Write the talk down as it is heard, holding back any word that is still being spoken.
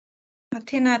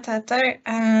Tēnā tātou,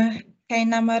 kei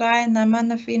ngā marae, ngā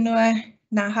mana whenua,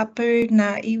 ngā hapū, ngā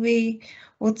iwi,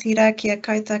 o tira kia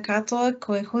koutou katoa,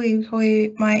 koe hui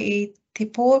hui mai I te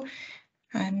pō,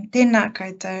 tēnā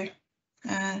koutou.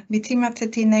 Me tīmata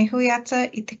tēnei hui ata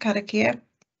I te karakia.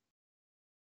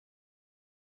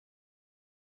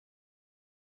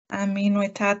 Me noi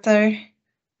tātou,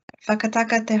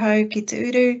 whakataka te hau ki te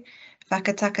uru,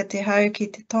 whakataka te hau ki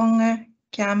te tonga,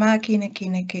 kia mā kina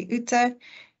kina ki uta,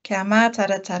 kia mā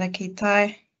taratara ki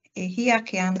tai, e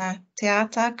hiaki ana te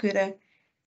ātākura,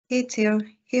 he teo,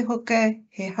 he hoka,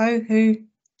 he hauhu,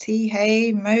 ti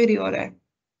hei Māori ora.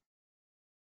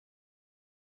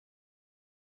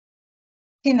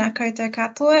 Tēnā koutou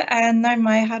katoa, nau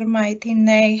mai hara mai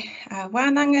tēnei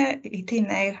wānanga I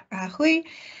tēnei hui,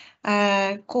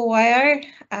 ko waiau,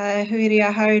 huiri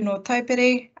ahau no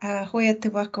taupiri, hoia te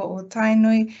waka o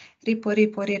Tainui, ripo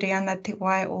ripo riri ana te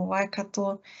wai o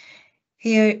Waikato,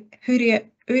 he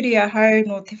uri ahau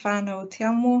no te whānau o te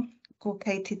amo, ko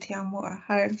kei te amo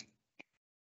ahau.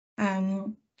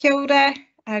 Kia ora,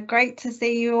 great to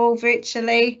see you all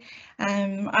virtually.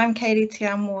 I'm Katie Te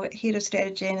Amo, Head of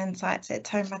Strategy and Insights at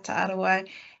Taumata Arawai,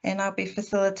 and I'll be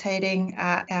facilitating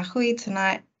our hui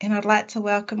tonight. And I'd like to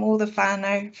welcome all the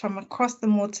whānau from across the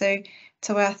motu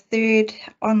to our third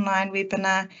online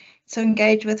webinar to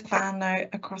engage with whānau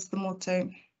across the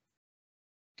motu.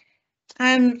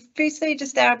 Firstly,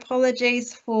 just our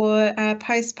apologies for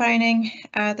postponing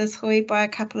this hui by a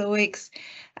couple of weeks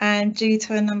due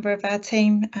to a number of our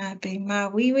team being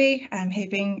māwiwi,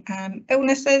 having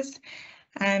illnesses.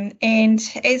 And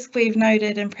as we've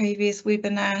noted in previous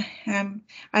webinar,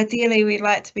 ideally we'd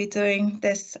like to be doing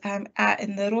this out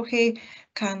in the rohe,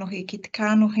 kānohi ki te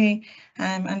kānohi.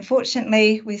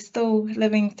 Unfortunately, we're still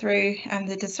living through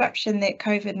the disruption that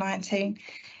COVID-19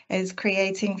 is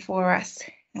creating for us.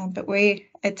 But we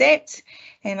adapt,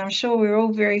 and I'm sure we're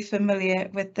all very familiar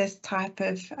with this type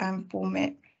of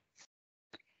format.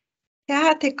 Kia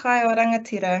ha te kai o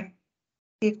rangatira,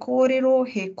 he kōrero,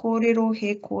 he kōrero,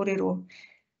 he kōrero.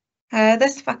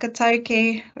 This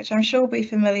whakatauki, which I'm sure will be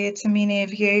familiar to many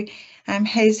of you,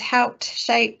 has helped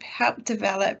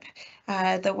develop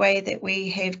the way that we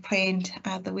have planned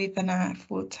the webinar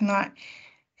for tonight.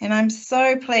 And I'm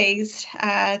so pleased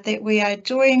that we are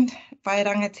joined by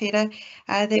rangatira,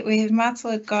 that we have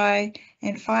Mātua Guy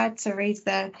and Whaia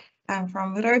Teresa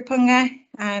from Raupunga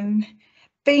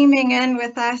beaming in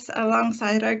with us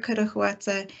alongside Raukura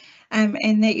Huata,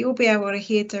 and that you'll be able to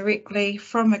hear directly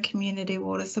from a community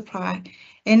water supply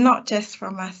and not just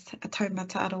from us,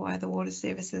 Taumata Arawai, the Water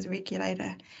Services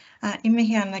Regulator. I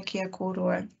mihi ana kia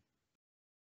kōrero.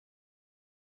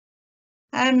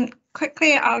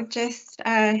 Quickly, I'll just,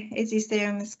 as you see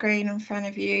on the screen in front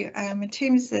of you, in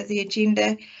terms of the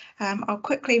agenda, I'll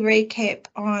quickly recap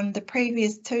on the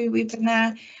previous two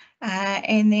webinars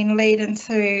and then lead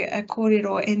into a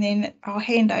kōrero, and then I'll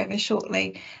hand over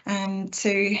shortly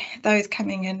to those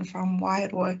coming in from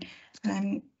Wairoa.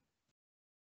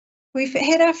 We've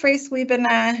had our first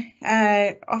webinar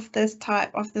of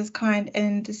this kind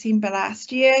in December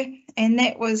last year, and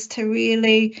that was to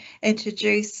really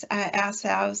introduce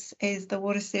ourselves as the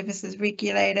Water Services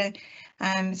Regulator,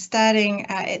 starting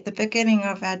at the beginning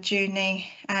of our journey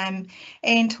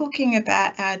and talking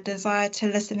about our desire to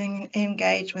listen and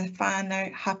engage with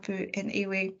whānau, hapū and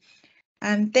iwi.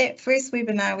 That first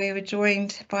webinar we were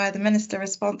joined by the Minister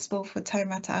responsible for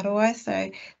Taumata Arawai, so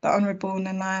the Honourable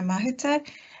Nanaia Mahuta,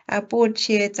 our board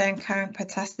chair, Dan Karen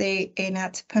Patasi, and our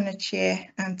Tupuna chair,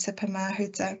 Tipa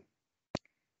Mahuta.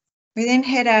 We then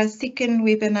had our second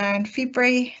webinar in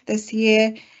February this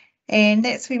year, and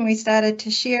that's when we started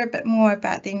to share a bit more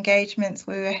about the engagements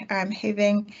we were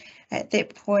having at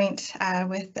that point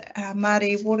with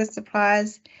Māori water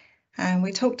suppliers.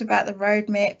 We talked about the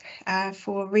roadmap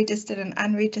for registered and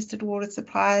unregistered water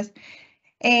suppliers.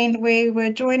 And we were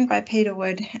joined by Peter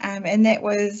Wood, and that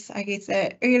was, I guess,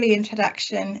 an early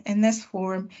introduction in this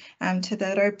forum to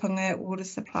the Raupunga water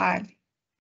supply.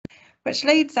 Which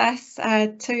leads us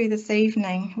to this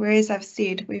evening, where, as I've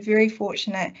said, we're very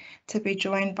fortunate to be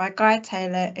joined by Guy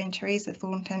Taylor and Teresa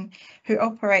Thornton, who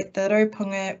operate the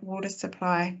Raupunga water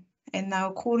supply. And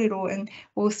they'll kōrero, and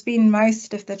we'll spend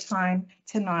most of the time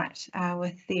tonight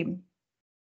with them.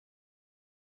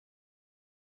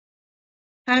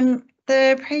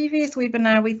 The previous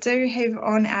webinar we do have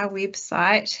on our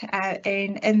website,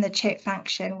 and in the chat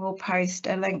function we'll post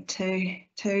a link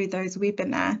to those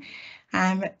webinars.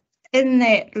 In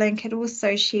that link it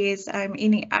also shares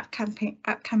any upcoming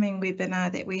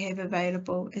webinar that we have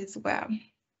available as well.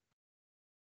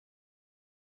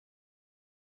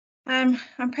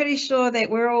 I'm pretty sure that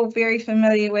we're all very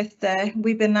familiar with the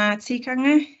webinar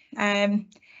tikanga, and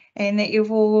that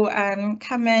you've all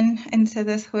come into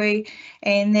this hui,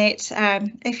 and that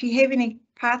if you have any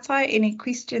pātai, any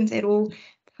questions at all,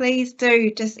 please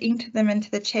do just enter them into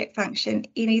the chat function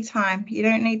anytime. You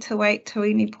don't need to wait till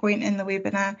any point in the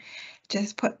webinar.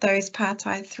 Just put those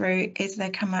pātai through as they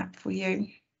come up for you.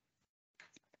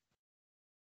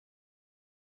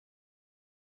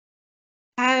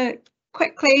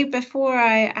 Quickly, before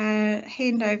I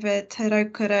hand over to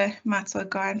Raukura, Mātua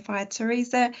Guy and Whai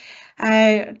Teresa,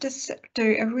 just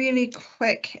do a really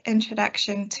quick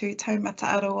introduction to Taumata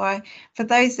Arawai for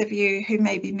those of you who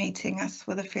may be meeting us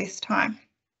for the first time.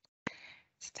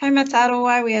 So Taumata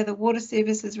Arawai, we are the Water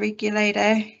Services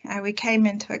Regulator. We came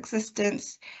into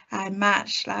existence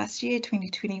March last year,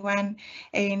 2021,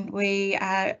 and we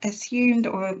assumed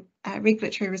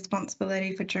regulatory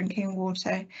responsibility for drinking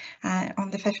water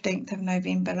on the 15th of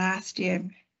November last year.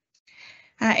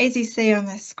 As you see on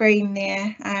the screen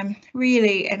there,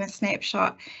 really in a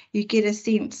snapshot, you get a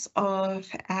sense of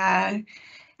our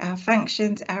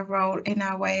functions, our role, and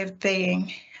our way of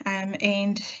being,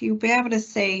 and you'll be able to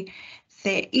see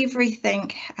that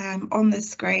everything on the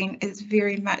screen is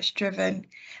very much driven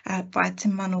by Te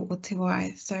Mano o Te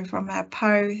Wai. So from our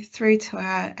pau through to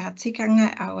our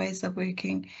tikanga, our ways of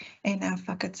working, and our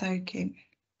whakatauki.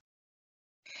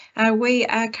 We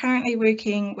are currently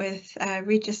working with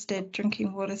registered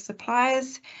drinking water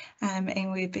suppliers,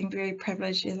 and we've been very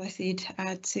privileged, as I said,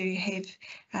 to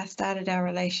have started our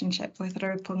relationship with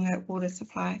Raupunga Water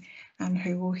Supply,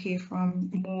 who we'll hear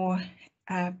from more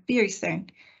very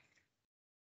soon.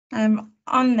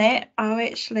 On that, I'll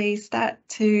actually start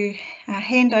to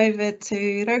hand over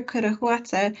to Raukura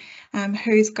Huata,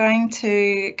 who's going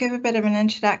to give a bit of an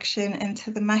introduction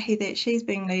into the mahi that she's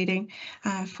been leading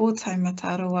for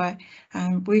Taumata Arawai,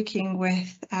 working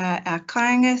with our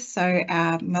kāinga, so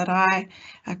our marae,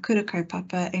 our kura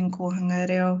kaupapa and kohanga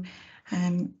reo.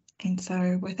 And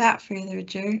so without further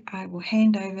ado, I will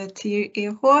hand over to you, e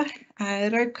hoa,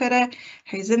 Raukura,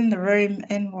 who's in the room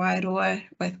in Wairoa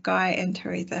with Guy and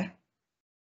Teresa.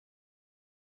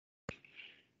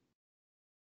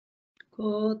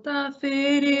 Ko ta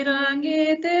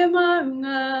whirirangi te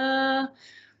maunga,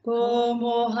 ko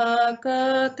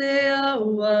mohaka te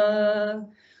aua,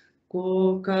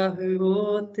 ko kahu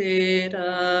o te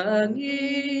rangi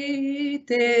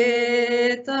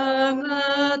te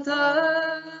tangata,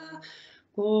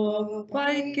 ko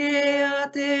paike a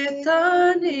te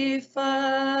taniwha,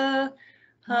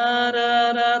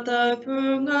 hararata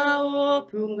punga o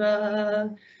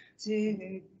punga,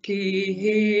 te ki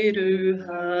hiru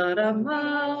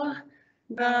harama,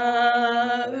 ngā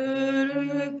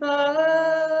urupa.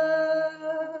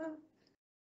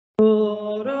 Ko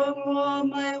rongo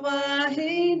mai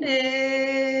wahine,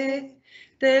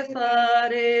 te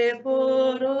whare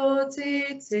poro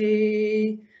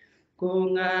titi, ko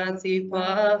Ngāti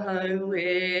Pāhau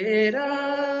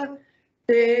era,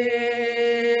 te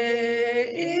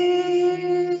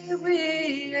iwi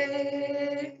e.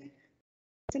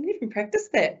 Didn't even practice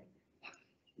that.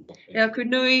 E aku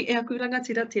nui, e aku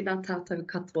rangatira tēnā tātou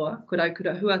katoa, ko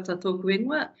Raukura Huata tōku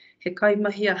ingoa, he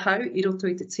kaimahi ahau I roto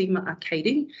I te tīma a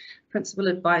Katie, Principal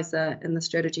Advisor in the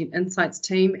Strategy and Insights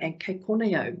team, and kei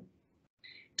konei au.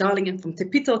 Dialing in from Te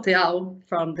Pito Te Ao,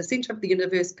 from the centre of the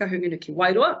universe, Kahungunu ki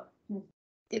Wairoa.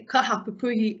 E ka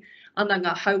hapupuhi ana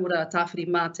ngā hauora tāwhiri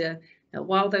mātea. Now,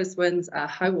 while those winds are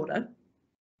hauora,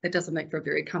 it doesn't make for a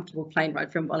very comfortable plane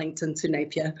ride from Wellington to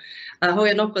Napier. Hoi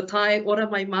anō ko tai, ora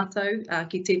mai mātou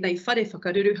ki tēnei whare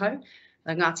whakaruru hau,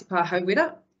 Ngāti Pāhau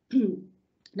wera.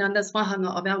 Now, in this wahanga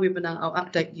of our webinar, I'll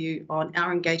update you on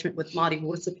our engagement with Māori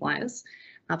water suppliers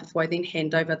before I then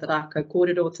hand over the rākau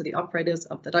kōrero to the operators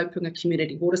of the Raupunga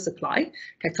Community Water Supply,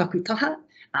 kei taku taha,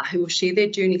 who will share their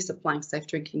journey supplying safe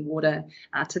drinking water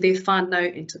to their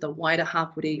whānau and to the wider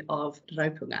hapū of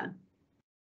Raupunga.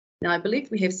 Now, I believe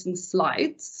we have some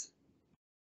slides.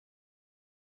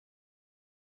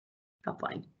 Oh,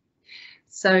 fine.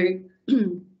 So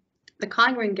the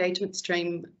kāinga engagement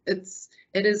stream, it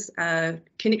is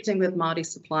connecting with Māori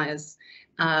suppliers.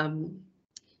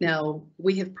 Now,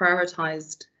 we have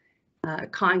prioritised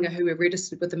kāinga who were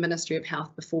registered with the Ministry of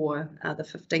Health before the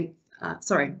 15th,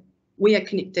 we are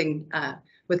connecting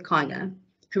with kāinga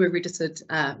who were registered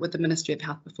with the Ministry of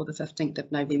Health before the 15th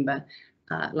of November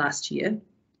last year.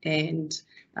 And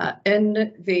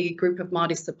in the group of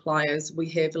Māori suppliers, we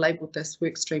have labelled this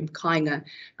workstream kāinga,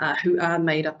 who are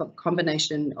made up of a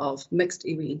combination of mixed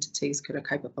iwi entities, kura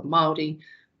kaupapa Māori,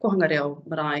 kohanga reo,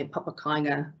 marae, papa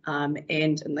kāinga,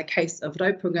 and in the case of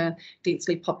Raupunga,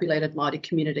 densely populated Māori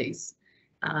communities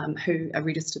who are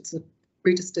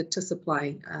registered to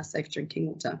supply safe drinking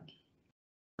water.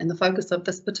 And the focus of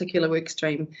this particular work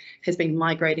stream has been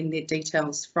migrating their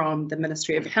details from the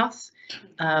Ministry of Health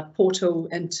portal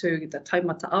into the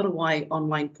Taumata Arawai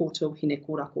online portal, Hine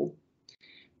Kōrako.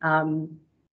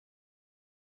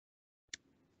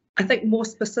 I think more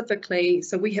specifically,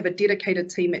 so we have a dedicated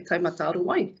team at Taumata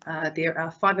Arawai. There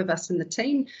are 5 of us in the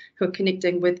team who are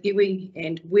connecting with iwi,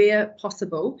 and where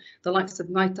possible, the likes of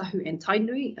Ngāi Tahu and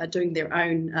Tainui are doing their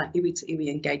own iwi to iwi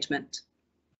engagement.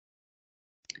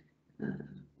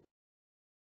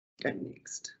 Go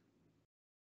next.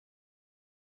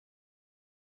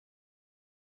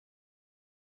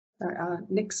 So,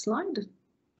 next slide.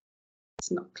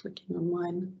 It's not clicking on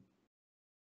mine.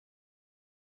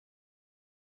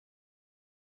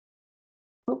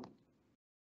 Oh,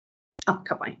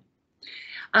 kapai.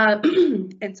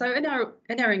 And so in our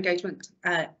engagement,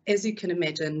 as you can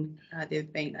imagine, there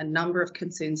have been a number of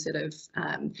concerns that have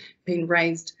been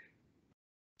raised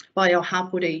by our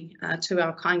hapū to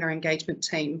our kāinga engagement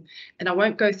team. And I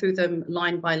won't go through them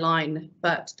line by line,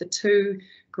 but the 2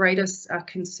 greatest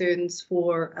concerns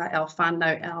for our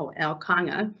whānau, our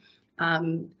kāinga.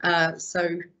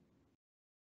 So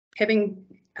having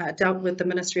dealt with the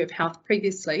Ministry of Health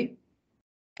previously,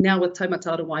 now with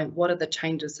Taumata Arawai, what are the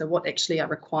changes? So what actually are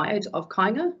required of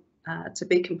kāinga to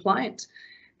be compliant?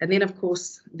 And then, of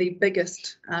course, the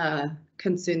biggest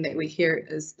concern that we hear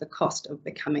is the cost of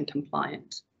becoming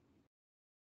compliant.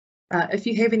 If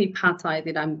you have any pātai,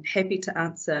 then I'm happy to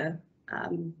answer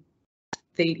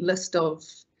the list of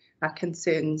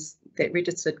concerns that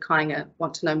registered kāinga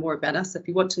want to know more about us. If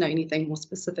you want to know anything more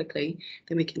specifically,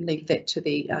 then we can leave that to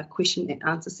the question and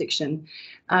answer section.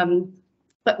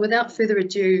 But without further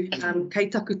ado, kei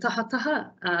taku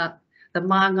tahataha, the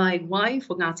māngai wai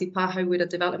for Ngāti Pāhauwera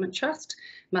Development Trust,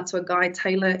 Matua Guy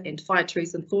Taylor and Fire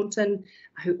Trees in Thornton,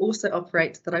 who also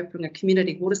operate the Raupunga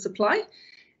Community Water Supply.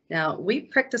 Now, we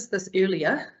practiced this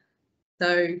earlier,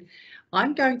 so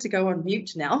I'm going to go on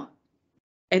mute now,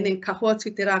 and then ka hoa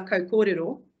tu te rākau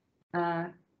kōrero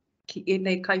ki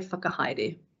ēnei kai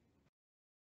whakahaere.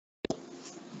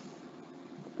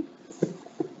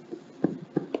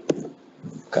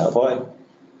 Ka pai.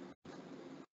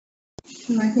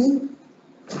 Mahi.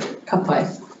 Ka pai.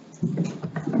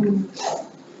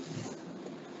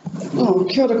 Oh,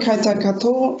 kia ora koutou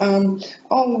katoa.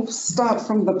 I'll start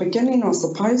from the beginning, I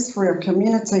suppose, for our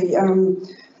community.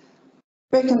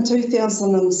 Back in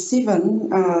 2007,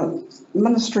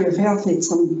 Ministry of Health had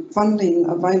some funding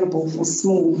available for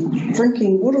small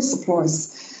drinking water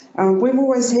supplies. We've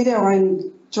always had our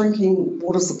own drinking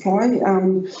water supply.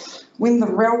 When the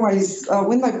railways,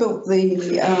 when they built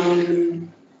the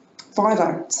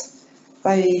viaduct,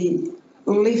 they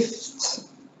left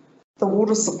the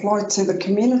water supply to the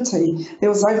community. That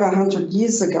was over 100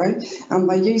 years ago.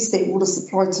 They used that water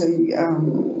supply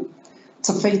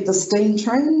to feed the steam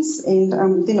trains, and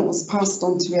then it was passed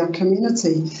on to our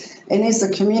community. And as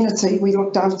a community, we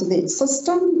looked after that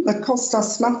system. It cost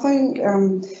us nothing.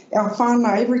 Our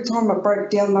whānau, every time it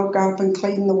broke down, they'll go up and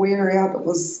clean the wear out. It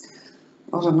was,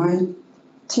 I don't know,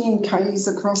 10 k's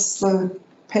across the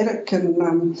paddock,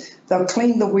 and they'll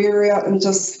clean the wear out and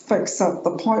just fix up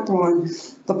the pipeline.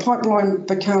 The pipeline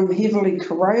became heavily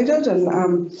corroded,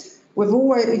 and we've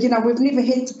always, you know, we've never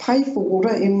had to pay for water,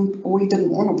 and we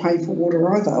didn't want to pay for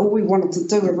water either. All we wanted to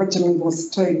do originally was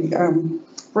to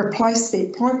replace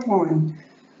that pipeline.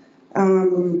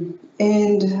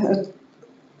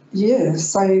 Yeah,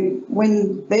 so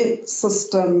when that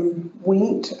system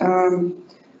went,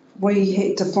 we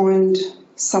had to find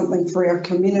something for our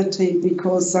community,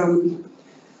 because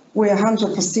we're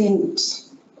 100%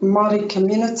 Māori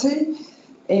community,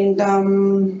 and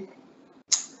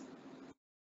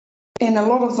a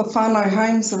lot of the whānau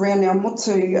homes around our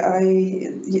motu,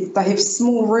 they have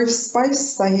small roof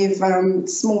space, they have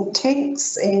small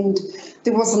tanks, and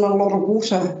there wasn't a lot of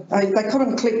water. They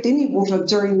couldn't collect any water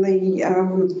during the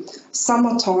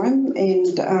summertime,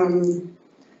 and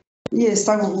yeah,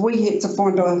 so we had to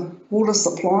find a water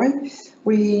supply.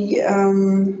 We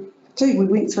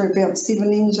went through about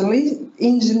 7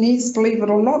 engineers, believe it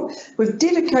or not. We've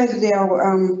dedicated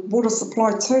our water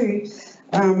supply to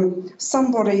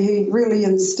somebody who really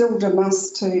instilled in us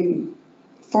to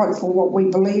fight for what we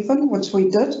believe in, which we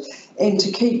did, and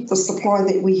to keep the supply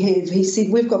that we have. He said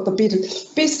we've got the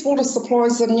best water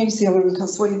supplies in New Zealand,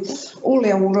 because all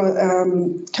our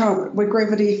water we're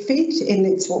gravity fed, and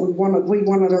that's what we wanted. We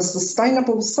wanted a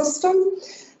sustainable system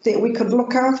that we could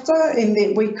look after, and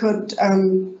that we could,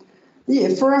 yeah,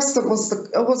 for us it was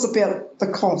about the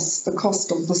cost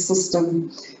of the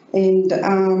system, and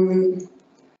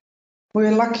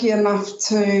we're lucky enough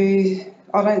to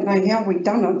I don't know how we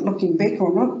done it, looking back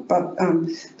on it, but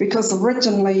because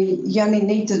originally you only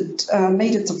needed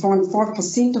to find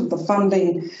 5% of the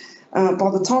funding by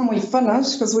the time we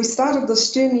finished, because we started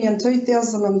this journey in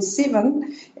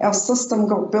 2007, our system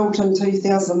got built in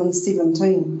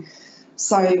 2017.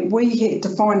 So we had to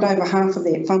find over half of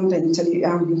that funding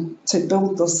to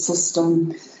build this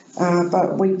system,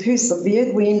 but we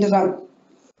persevered. We ended up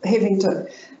having to,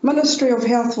 Ministry of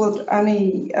Health would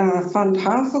only fund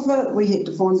half of it. We had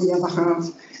to find the other half.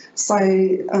 So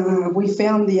we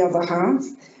found the other half,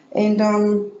 and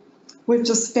we've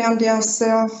just found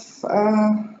ourselves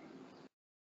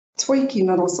tweaking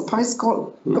it, I suppose.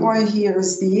 Guy here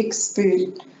is the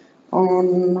expert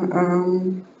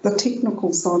on the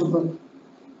technical side of it.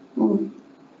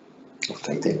 I'll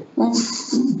take that.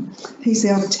 He's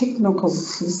our technical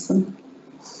person.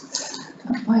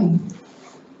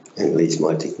 At least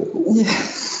my technical. Yeah.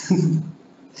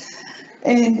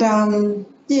 And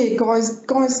yeah, guys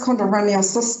kind of run our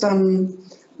system.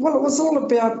 Well, it was all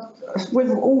about,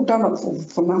 we've all done it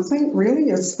for nothing, really.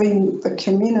 It's been the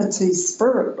community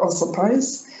spirit, I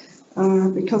suppose,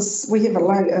 because we have a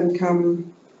low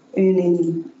income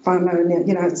earning whānau now.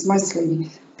 You know, it's mostly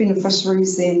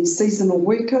beneficiaries and seasonal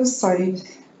workers. So,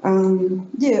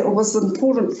 yeah, it was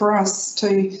important for us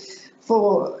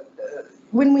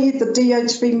when we had the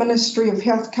DHB Ministry of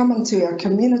Health come into our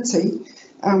community,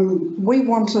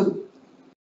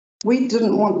 we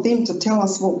didn't want them to tell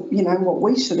us what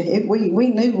we should have. We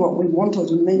knew what we wanted,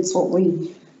 and that's what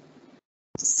we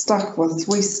stuck with.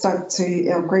 We stuck to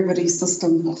our gravity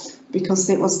system because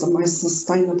that was the most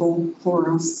sustainable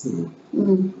for us.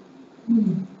 Good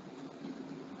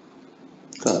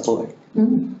boy.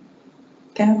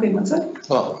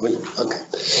 Oh, okay.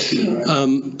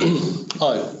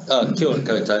 Hi, kia ora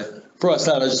koutou. Before I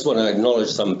start, I just want to acknowledge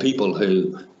some people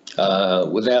who,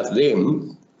 without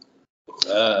them,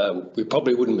 we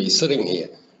probably wouldn't be sitting here.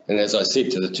 And as I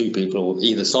said to the two people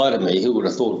either side of me, who would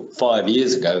have thought 5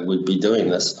 years ago we'd be doing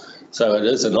this? So it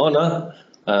is an honour.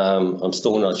 I'm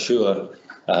still not sure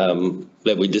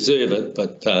that we deserve it,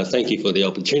 but thank you for the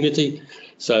opportunity.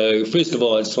 So first of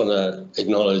all, I just want to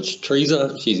acknowledge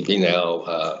Teresa. She's been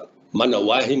our mana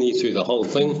wahine through the whole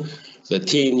thing. It's a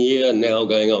 10-year, now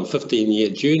going on 15-year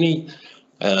journey.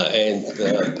 And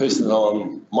the person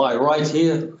on my right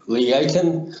here, Lee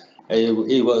Aiken,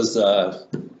 he was,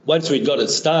 once we got it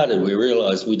started, we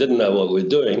realised we didn't know what we were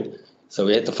doing, so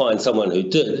we had to find someone who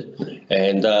did.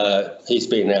 And he's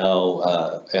been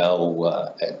our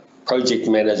project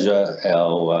manager,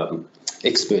 our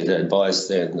expert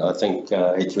advice, and I think,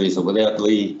 hey Teresa, without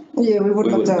Lee, we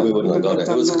wouldn't have got it.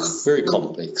 It was very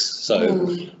complex. So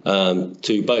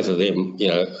to both of them,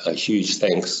 a huge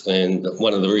thanks, and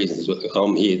one of the reasons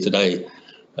I'm here today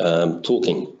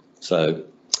talking. So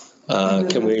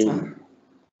can we,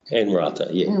 and Rata,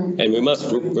 yeah. And we must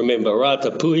remember Rata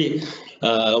Pui,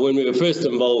 when we were first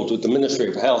involved with the Ministry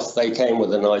of Health, they came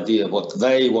with an idea of what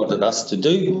they wanted us to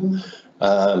do.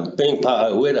 Being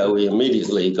Pāhauera, we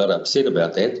immediately got upset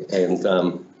about that and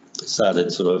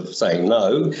started sort of saying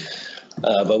no,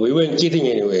 but we weren't getting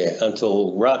anywhere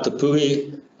until Rata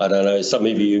Pui, I don't know, some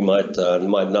of you might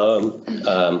know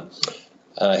him.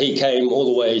 He came all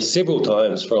the way several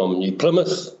times from New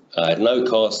Plymouth at no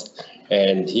cost,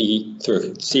 and he,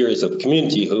 through a series of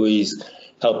community huis,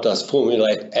 helped us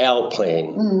formulate our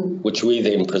plan, which we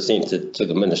then presented to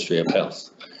the Ministry of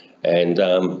Health. And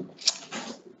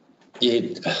yeah,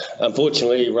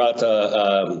 unfortunately,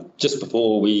 Rata, just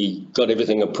before we got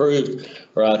everything approved,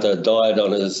 Rata died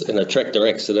in a tractor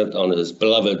accident on his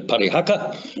beloved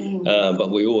Parihaka,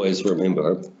 but we always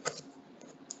remember him.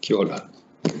 Kia ora.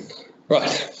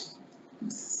 Right.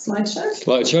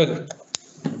 Slideshow.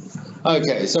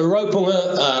 Okay, so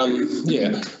Raupunga,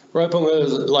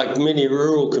 Raupunga, like many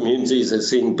rural communities, has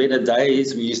seen better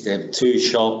days. We used to have 2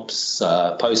 shops,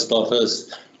 post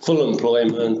office, full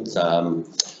employment.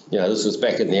 This was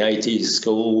back in the 80s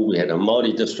school. We had a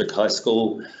Māori district high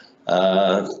school.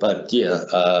 But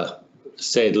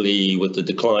sadly, with the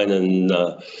decline in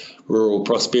rural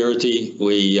prosperity,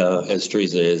 we, as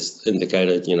Teresa has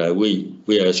indicated,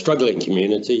 we are a struggling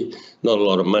community, not a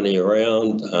lot of money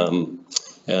around.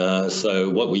 So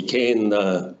what we can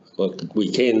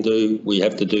do, we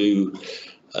have to do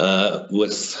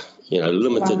with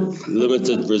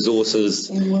limited resources,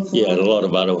 and a lot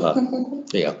of aroha.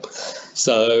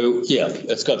 So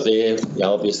it's got there.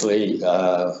 Obviously,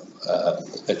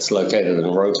 it's located in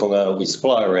Raupunga. We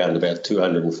supply around about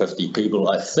 250 people.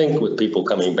 I think with people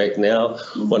coming back now,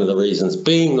 one of the reasons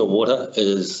being the water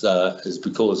is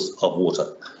because of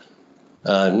water.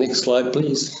 Next slide,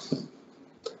 please.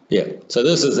 So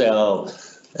this is our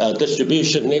Our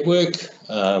distribution network,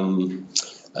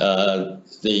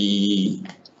 the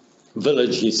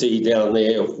village you see down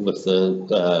there with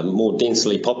the more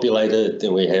densely populated,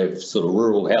 then we have sort of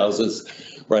rural houses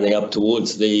running up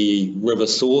towards the river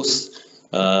source.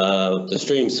 The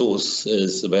stream source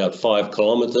is about 5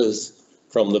 kilometres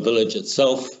from the village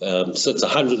itself, sits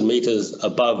 100 metres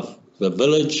above the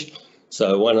village.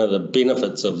 So one of the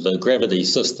benefits of the gravity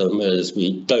system is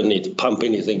we don't need to pump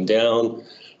anything down,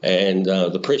 and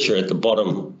the pressure at the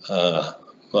bottom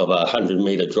of a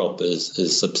 100-metre drop is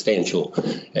substantial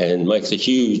and makes a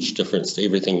huge difference to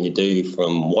everything you do,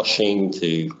 from washing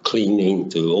to cleaning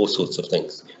to all sorts of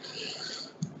things.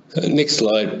 Next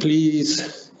slide,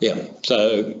 please. Yeah,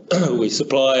 so we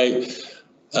supply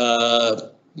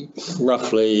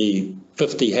roughly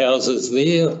 50 houses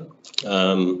there.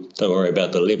 Don't worry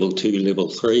about the level 2, level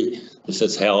 3. This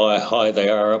is how high they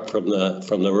are up from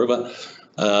the river.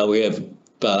 We have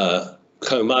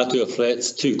Kaumātua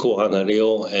flats, 2 kohana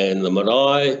reo, and the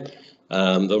marae.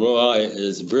 The marae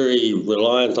is very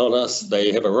reliant on us.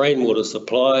 They have a rainwater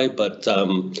supply, but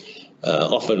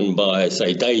often by,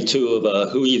 say, day 2 of a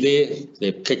hui there,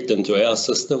 they're kicked into our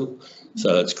system.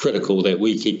 So it's critical that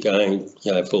we keep going,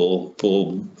 for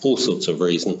all sorts of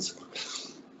reasons.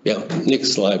 Yeah,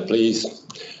 next slide, please.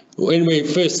 When we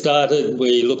first started,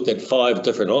 we looked at 5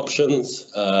 different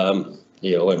options. I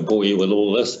won't bore you with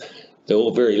all this. They're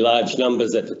all very large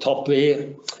numbers at the top there,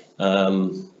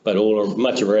 but all are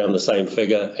much around the same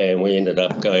figure, and we ended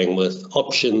up going with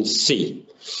option C,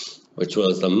 which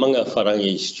was the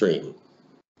Mangawharangi stream.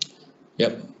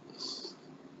 Yep.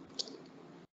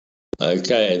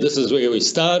 Okay, this is where we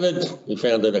started. We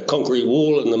found a concrete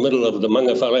wall in the middle of the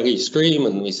Mangawharangi stream,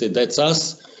 and we said, that's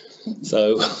us.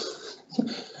 So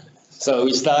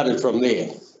we started from there.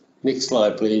 Next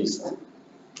slide, please.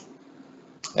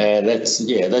 And that's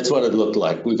what it looked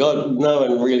like. No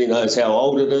one really knows how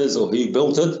old it is or who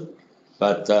built it,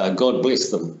 but God bless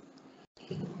them.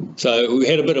 So we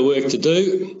had a bit of work to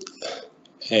do,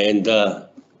 and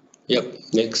yep,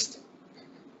 next.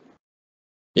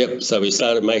 Yep, so we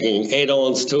started making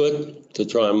add-ons to it to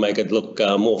try and make it look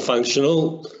more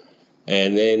functional,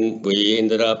 and then we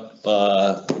ended up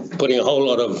putting a whole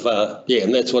lot of,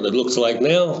 and that's what it looks like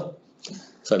now.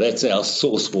 So that's our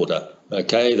source water.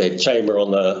 Okay, that chamber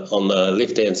on the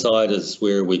left-hand side is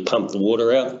where we pump the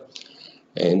water out.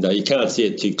 And you can't see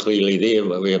it too clearly there,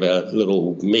 but we have a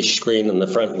little mesh screen in the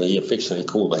front we affectionately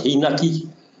call the hinaki.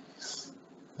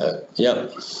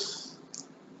 Yep.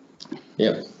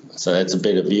 So that's a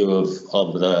better view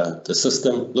of the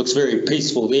system. Looks very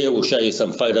peaceful there. We'll show you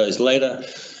some photos later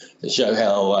to show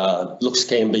how looks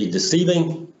can be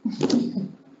deceiving.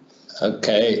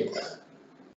 Okay.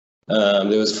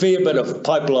 There was a fair bit of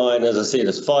pipeline, as I said,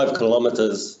 it's 5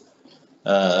 kilometres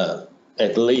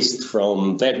at least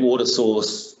from that water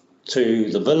source to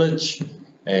the village.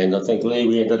 And I think, Lee,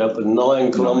 we ended up with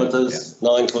 9 kilometres,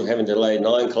 having to lay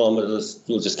 9 kilometres.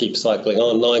 We'll just keep cycling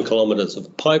on, 9 kilometres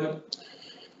of pipe.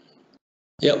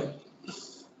 Yep.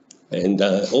 And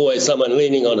always someone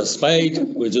leaning on a spade.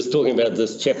 We're just talking about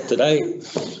this chap today.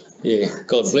 Yeah,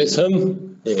 God bless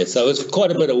him. Yeah, so it's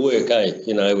quite a bit of work, eh?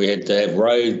 We had to have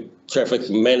road traffic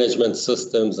management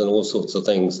systems and all sorts of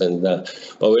things. And but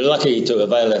we're lucky to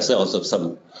avail ourselves of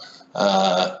some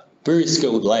very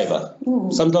skilled labour.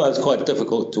 Sometimes quite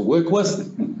difficult to work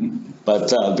with, but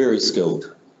very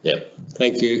skilled. Yep,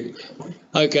 thank you.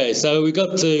 Okay, so we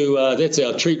got to, that's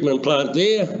our treatment plant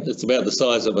there. It's about the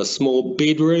size of a small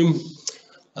bedroom.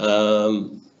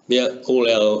 All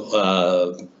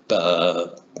our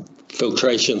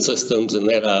filtration systems and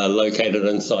that are located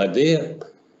inside there.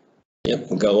 Yep,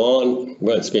 we'll go on. We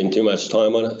won't spend too much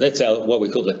time on it. That's our what we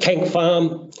call the tank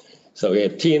farm. So we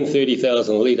have 10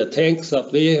 30,000 litre tanks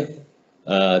up there,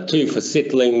 2 for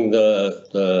settling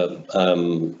the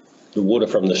water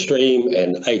from the stream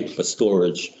and 8 for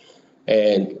storage.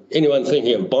 And anyone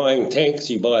thinking of buying tanks,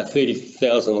 you buy a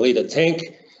 30,000 litre tank,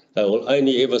 they will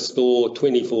only ever store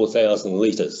 24,000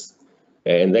 litres.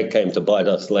 And that came to bite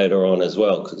us later on as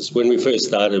well, because when we first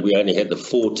started, we only had the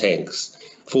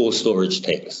 4 storage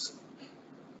tanks.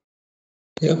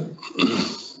 Yeah.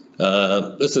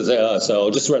 This is so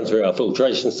I'll just run through our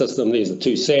filtration system. These are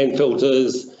 2 sand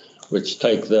filters, which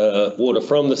take the water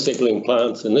from the settling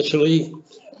plants initially,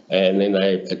 and then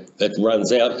it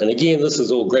runs out. And again, this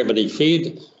is all gravity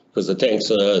fed because the tanks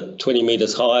are 20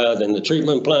 metres higher than the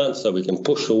treatment plant, so we can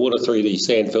push the water through these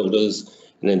sand filters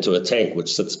and into a tank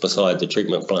which sits beside the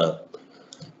treatment plant.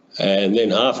 And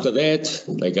then after that,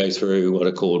 they go through what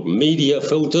are called media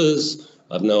filters.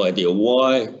 I've no idea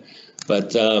why,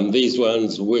 but these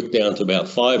ones work down to about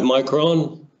 5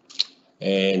 micron.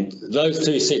 And those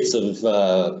two sets of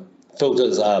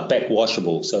filters are back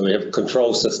washable. So we have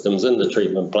control systems in the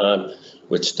treatment plant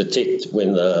which detect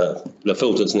when the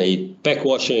filters need back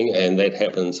washing, and that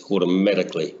happens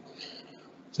automatically.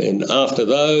 Then after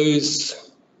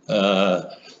those,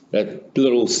 that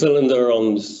little cylinder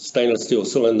stainless steel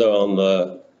cylinder on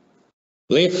the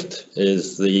left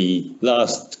is the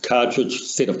last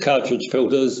set of cartridge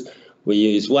filters. We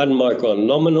use 1 micron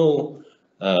nominal.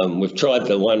 We've tried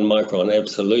the 1 micron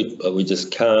absolute, but we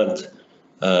just can't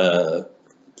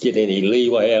get any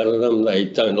leeway out of them. They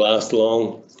don't last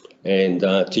long, and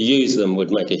to use them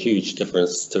would make a huge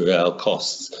difference to our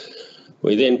costs.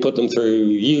 We then put them through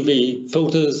UV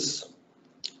filters,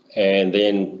 and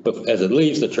then as it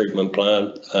leaves the treatment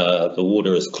plant, the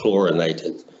water is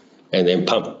chlorinated and then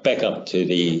pumped back up to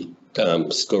the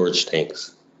storage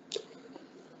tanks.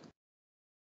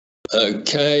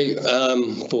 Okay,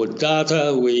 for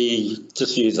data, we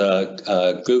just use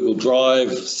a Google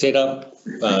Drive setup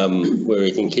where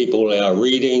we can keep all our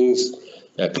readings,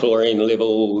 our chlorine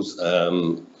levels,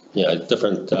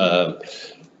 different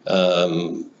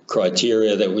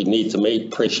criteria that we need to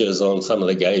meet, pressures on some of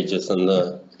the gauges and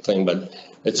the thing, but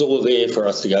it's all there for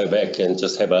us to go back and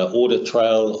just have an audit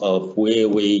trail of where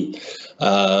we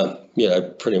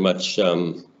pretty much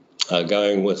are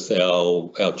going with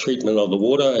our treatment of the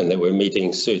water, and that we're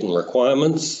meeting certain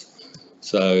requirements.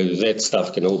 So that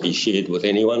stuff can all be shared with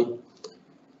anyone.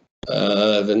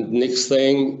 The next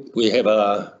thing we have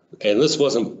and this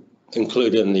wasn't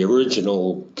included in the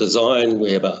original design,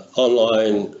 we have an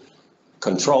online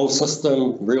control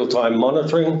system, real-time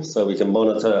monitoring, so we can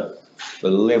monitor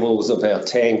the levels of our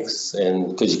tanks, and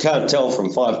because you can't tell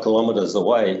from 5 kilometres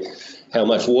away how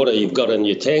much water you've got in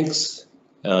your tanks,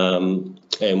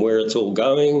 and where it's all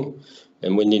going,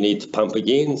 and when you need to pump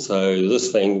again. So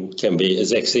this thing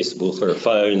is accessible through a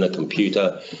phone, a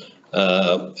computer.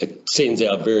 It sends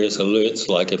out various alerts,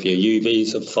 like if your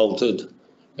UVs have faulted,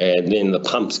 and then the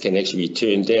pumps can actually be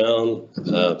turned down,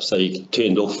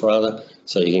 turned off rather,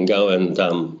 so you can go and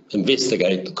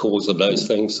investigate the cause of those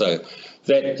things. So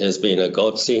that has been a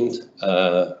godsend.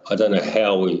 I don't know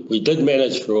how we did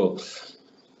manage for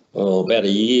about a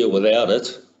year without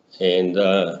it. And,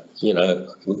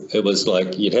 it was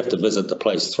like you'd have to visit the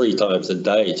place 3 times a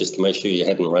day just to make sure you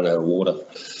hadn't run out of water.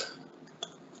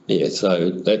 Yeah,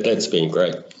 so that's been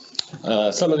great.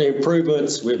 Some of the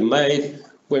improvements we've made,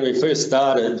 when we first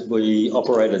started, we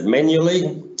operated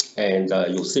manually, and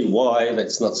you'll see why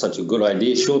that's not such a good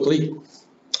idea shortly.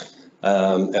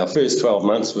 Our first 12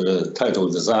 months were a total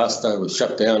disaster. We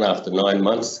shut down after 9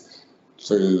 months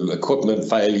through equipment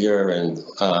failure and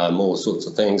all sorts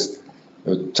of things.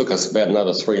 It took us about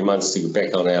another 3 months to get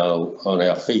back on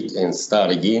our feet and start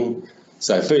again.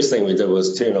 So first thing we did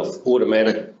was turn off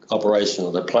automatic operation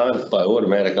of the plant. By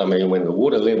automatic, I mean when the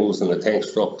water levels in the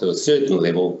tanks dropped to a certain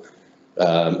level,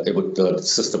 the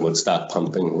system would start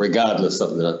pumping regardless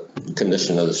of the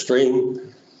condition of the stream.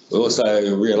 We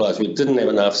also realised we didn't have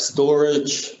enough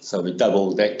storage, so we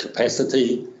doubled that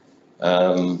capacity.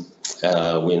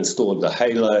 We installed the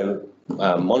Halo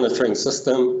monitoring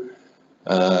system.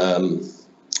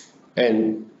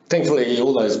 And thankfully,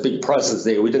 all those big prices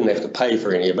there, we didn't have to pay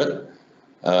for any of it.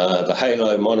 The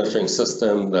Halo monitoring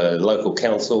system, the local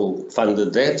council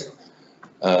funded that.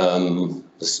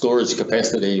 The storage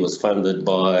capacity was funded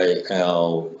by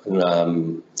our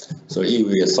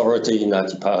iwi authority,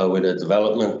 Ngāti Pāhawera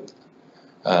Development.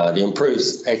 The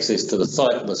improved access to the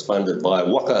site was funded by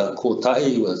Waka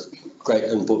Kotahi, with great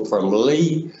input from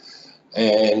Lee.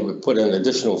 And we put in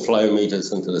additional flow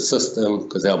meters into the system,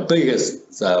 because our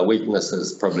biggest weakness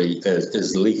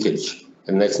is leakage.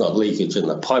 And that's not leakage in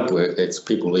the pipework, that's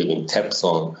people leaving taps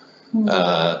on.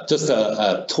 Just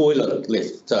a toilet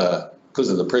left, because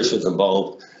of the pressures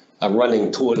involved, a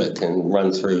running toilet can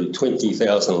run through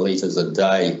 20,000 litres a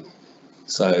day.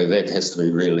 So that has to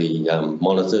be really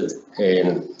monitored.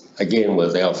 And again,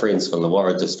 with our friends from the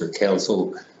Wara District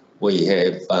Council, we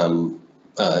have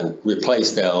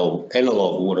replaced our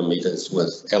analogue water meters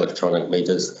with electronic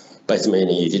meters, basically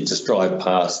meaning you could just drive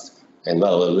past and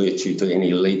they'll alert you to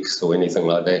any leaks or anything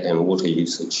like that and water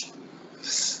usage.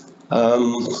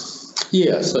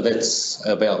 Yeah, so that's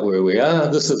about where we are.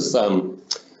 This is, I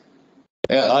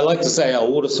like to say our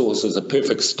water source is a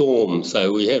perfect storm,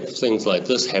 so we have things like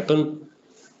this happen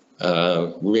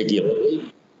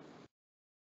regularly.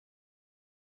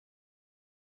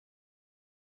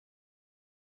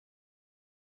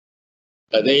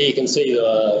 There you can see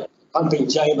the pumping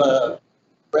chamber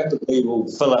rapidly will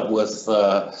fill up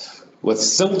with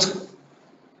silt,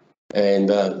 and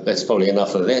that's probably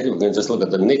enough of that. We can just look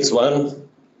at the next one.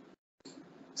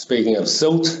 Speaking of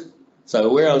silt, So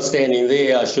where I'm standing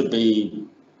there, I should be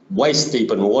waist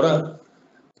deep in water.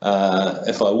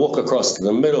 If I walk across to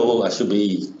the middle, I should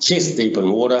be chest deep in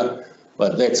water,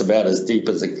 but that's about as deep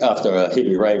as after a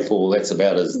heavy rainfall, that's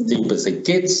about as deep as it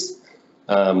gets.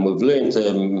 We've learned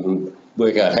to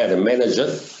work out how to manage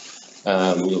it.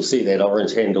 You'll see that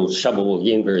orange handled shovel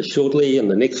again very shortly in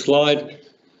the next slide.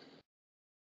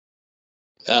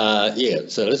 Yeah,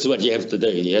 so this is what you have to do.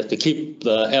 You have to keep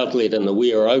the outlet and the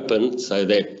weir open so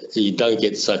that you don't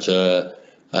get such a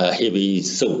heavy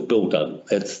silt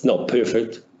build-up. It's not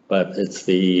perfect, but it's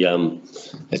the only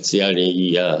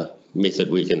method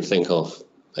we can think of,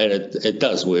 and it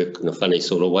does work in a funny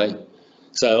sort of way.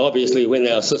 So obviously, when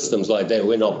our system's like that,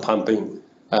 we're not pumping.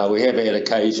 We have had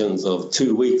occasions of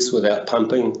 2 weeks without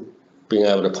pumping, being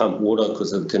able to pump water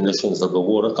because of the conditions of the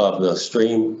water of the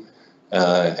stream,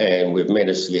 and we've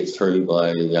managed to get through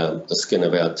by the skin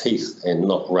of our teeth and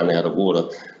not run out of water.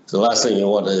 So the last thing you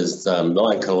want is 9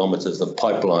 kilometres of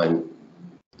pipeline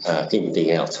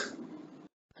emptying out.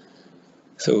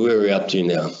 So where are we up to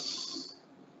now?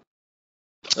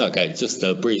 Okay, just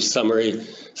a brief summary.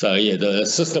 So yeah, the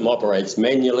system operates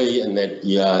manually, and that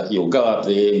you'll go up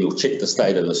there, you'll check the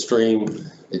state of the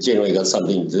stream. It generally got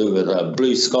something to do with a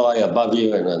blue sky above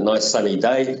you and a nice sunny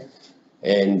day.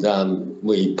 And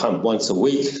we pump once a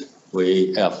week.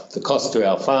 The cost to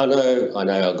our whānau, I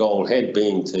know our goal had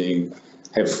been to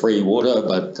have free water,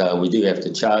 but we do have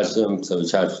to charge them. So we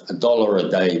charge $1 a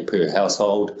day per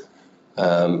household,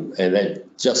 and that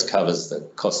just covers the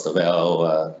cost of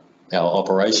our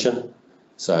operation.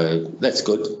 So that's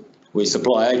good. We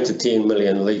supply 8 to 10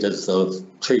 million litres of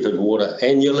treated water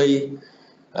annually.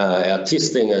 Our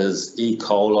testing is E.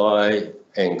 coli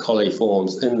and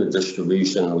coliforms in the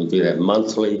distribution. We do that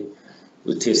monthly.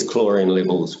 We test chlorine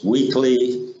levels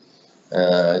weekly.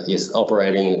 Yes,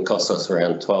 operating, it costs us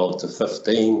around 12 to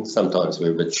 15. Sometimes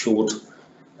we're a bit short.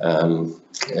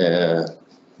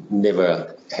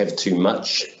 Never have too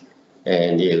much.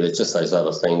 And yeah, there's just those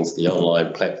other things, the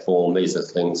online platform, these are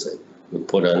things that we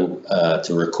put in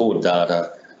to record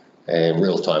data, and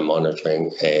real-time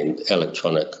monitoring and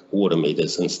electronic water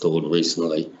meters installed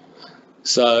recently.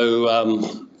 So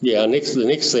yeah, the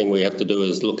next thing we have to do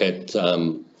is look at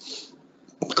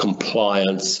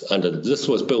compliance. This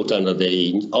was built under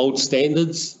the old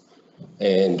standards,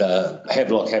 and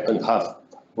Havelock happened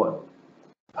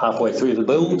halfway through the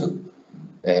build.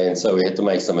 And so we had to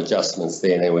make some adjustments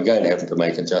there, and we're going to have to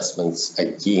make adjustments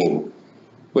again,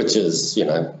 which is, you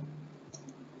know,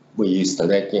 we're used to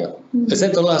that, yeah. Is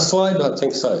that the last slide? I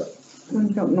think so.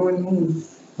 I've got 9 more.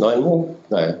 9 more?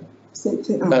 No. Is that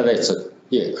it? Oh. No, that's it,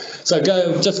 yeah. So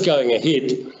just going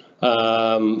ahead,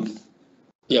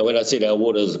 yeah, when I said our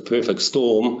water is a perfect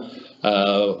storm,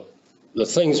 the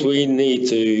things we need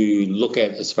to look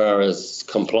at as far as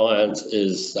compliance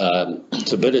is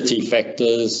turbidity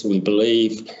factors, we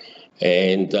believe,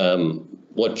 and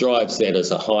what drives that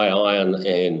is a high iron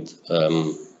and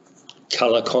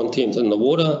colour content in the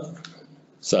water.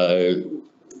 So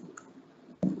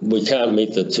we can't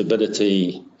meet the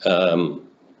turbidity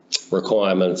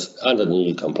requirements under the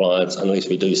new compliance unless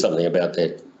we do something about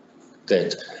that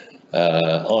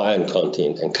iron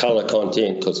content and colour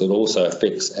content, because it also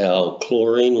affects our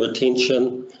chlorine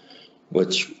retention,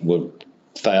 which would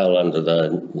fail under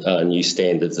the new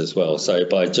standards as well. So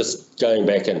by just going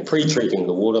back and pre-treating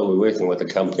the water, we're working with a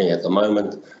company at the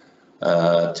moment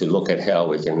to look at how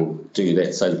we can do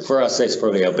that. So for us, that's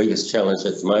probably our biggest challenge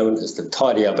at the moment, is to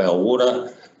tidy up our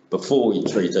water before we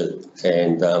treat it,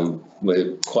 and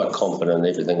we're quite confident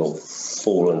everything will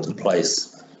fall into place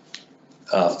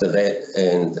after that,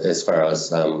 and as far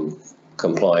as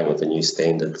complying with the new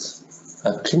standards.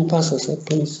 Can you pass us that,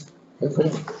 please?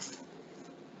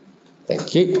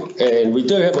 Thank you. And we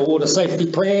do have a water safety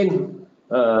plan.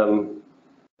 I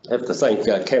have to thank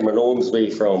Cameron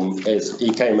Ormsby as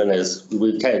he came in as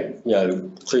we came, you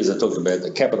know, Teresa talked about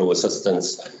the capital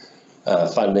assistance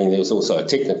funding. There was also a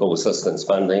technical assistance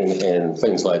funding and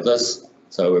things like this.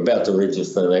 So we're about to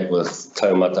register that with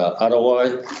Taumata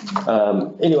Arawai.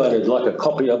 Anyone who'd like a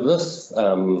copy of this,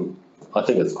 I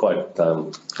think it's quite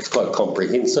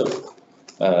comprehensive.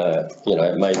 You know,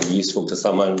 it may be useful to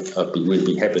someone. We'd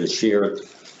be happy to share it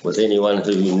with anyone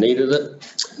who needed it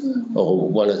or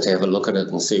wanted to have a look at it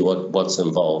and see what's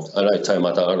involved. I know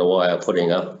Taumata Arawai are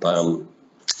putting up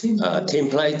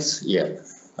templates. Yeah.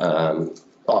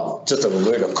 Just a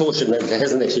word of caution, that it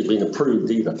hasn't actually been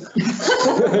approved either.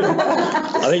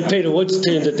 I think Peter Woods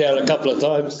turned it down a couple of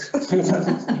times,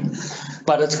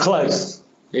 but it's close.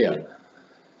 Yeah.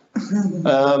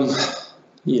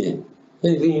 Yeah.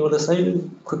 Anything you want to say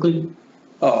quickly?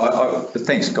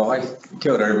 Thanks, Guy.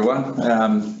 Kia ora, everyone.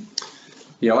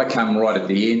 Yeah, I come right at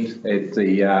the end, at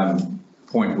the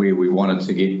point where we wanted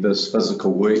to get this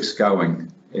physical works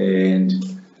going,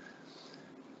 and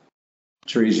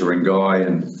Teresa and Guy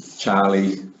and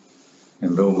Charlie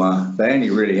and Vilma, they only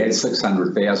really had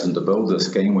 600,000 to build this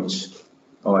scheme, which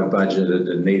I budgeted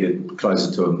and needed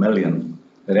closer to $1 million.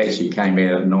 It actually came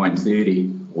out at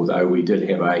 930, although we did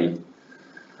have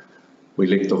we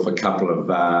left off a couple of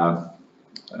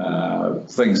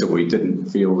things that we didn't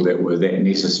feel that were that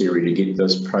necessary to get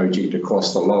this project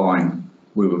across the line.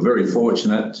 We were very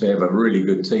fortunate to have a really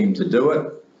good team to do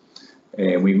it,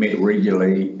 and we met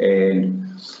regularly, and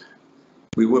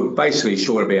we were basically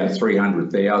short about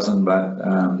 300,000,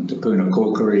 but Te Puna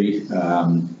Kōkiri,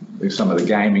 some of the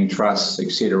gaming trusts,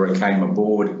 etc., came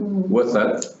aboard with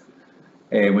it,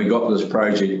 and we got this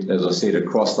project, as I said,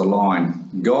 across the line.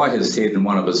 Guy has said in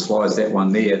one of his slides, that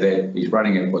one there, that he's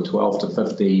running it for 12 to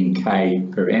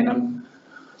 15k per annum.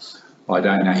 I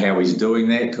don't know how he's doing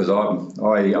that, because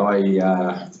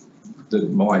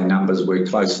my numbers were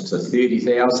closer to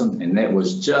 30,000, and that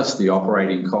was just the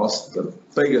operating cost. The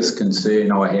biggest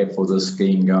concern I have for this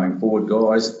scheme going forward,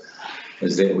 guys,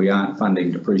 is that we aren't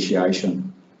funding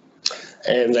depreciation.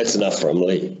 And that's enough from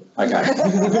Lee. Okay.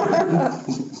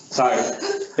 So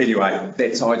anyway,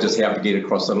 I just have to get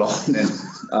across the line, and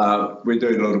we're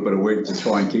doing a little bit of work to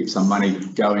try and keep some money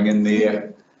going in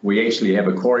there. We actually have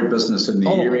a quarry business in the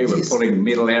area. We're pulling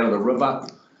metal out of the river,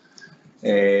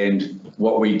 and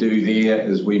what we do there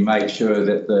is we make sure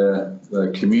that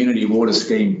the community water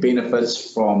scheme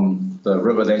benefits from the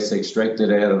river that's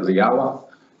extracted out of the Awa,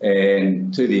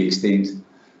 and to the extent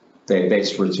that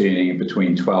that's returning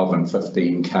between 12 and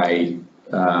 15k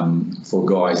for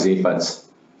Guy's efforts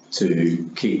to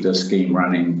keep the scheme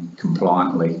running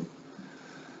compliantly.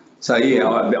 So yeah,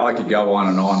 I could go on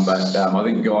and on, but I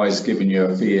think Guy's given you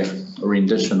a fair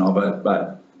rendition of it.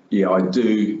 But yeah, I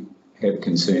do have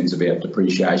concerns about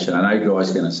depreciation. I know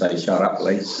Guy's going to say, shut up,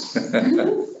 Lee.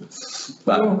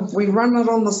 But well, we run it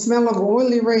on the smell of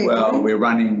oily rag. Well, we're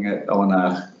running it on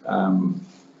a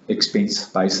expense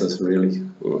basis, really.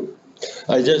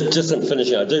 I just in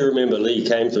finishing, I do remember Lee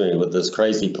came to me with this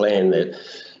crazy plan that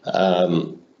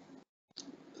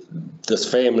this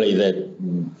family that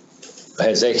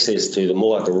has access to the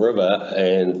Moaka River,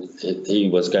 and he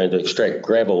was going to extract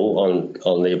gravel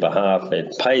on their behalf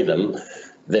and pay them,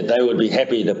 that they would be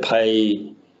happy to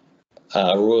pay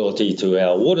royalty to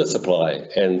our water supply.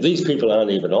 And these people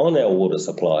aren't even on our water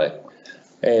supply,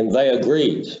 and they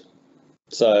agreed.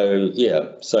 So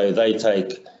yeah, so they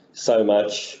take so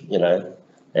much, you know,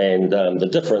 and the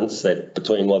difference that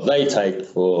between what they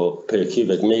take per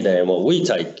cubic metre and what we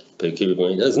take per cubic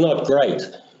metre is not great.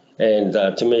 And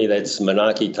to me, that's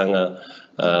manaakitanga,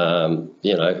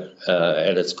 you know,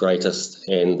 at its greatest.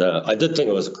 And I did think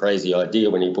it was a crazy idea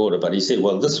when he bought it, but he said,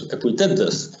 well, if we did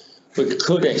this, we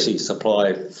could actually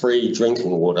supply free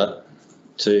drinking water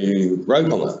to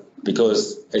Raupunga,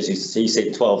 because as he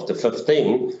said, 12 to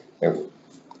 15,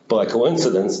 by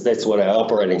coincidence, that's what our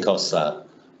operating costs are.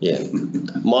 Yeah,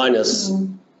 minus,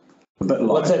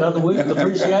 what's that other word,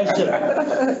 depreciation?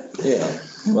 Yeah.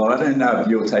 Well, I don't know if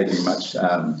you're taking much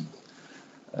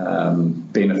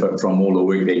benefit from all the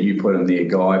work that you put in there,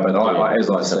 Guy, but as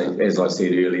I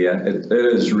said earlier, it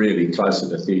is really closer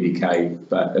to 30k,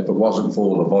 but if it wasn't for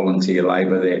all the volunteer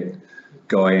labour that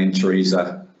Guy and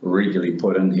Teresa regularly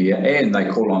put in here, and they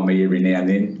call on me every now and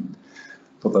then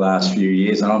for the last few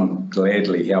years, and I'm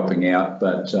gladly helping out,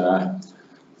 but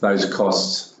those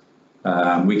costs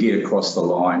we get across the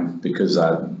line because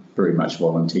they're very much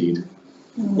volunteered.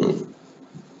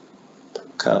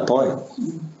 Ka pai.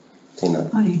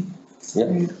 Tēnā. Hi. So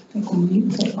Yeah. they can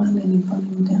mute that one and then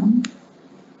volume down.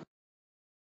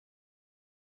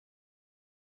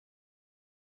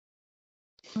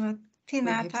 Tēnā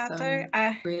We have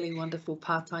tātou. really wonderful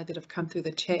pātai that have come through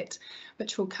the chat,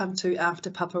 which we'll come to after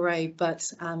Paparei,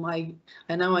 but I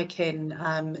know I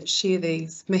can share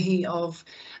these mihi of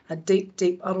a deep,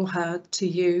 deep aroha to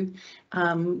you,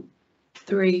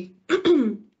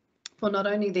 for not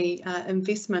only the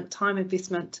time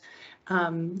investment,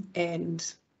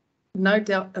 and no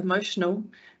doubt emotional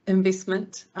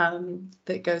investment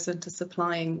that goes into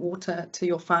supplying water to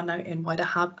your whānau and wider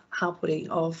hapū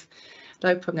of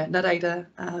Raupunga. Nā reira,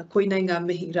 koinei ngā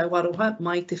mihi rauaroha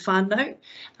mai te whānau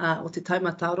o te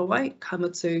taumata arowai,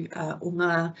 kamutu o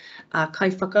ngā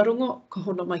kaiwhakarongo, ka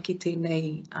hono mai ki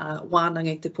tēnei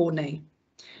wānanga i te pōnei.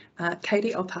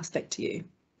 Katie, I'll pass back to you.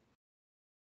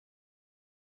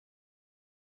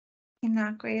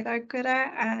 Tēnā koe raukura,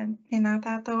 tēnā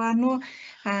tātou anō.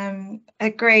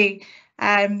 Agree.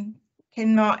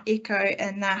 cannot echo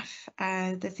enough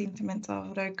the sentiments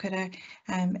of Raukura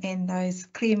and those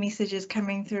clear messages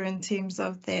coming through in terms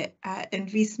of that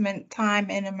investment time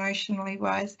and emotionally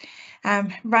wise.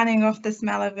 Running off the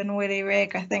smell of an wiri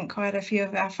rag, I think quite a few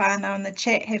of our whānau in the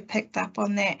chat have picked up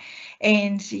on that,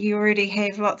 and you already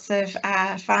have lots of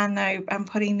whānau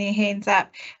putting their hands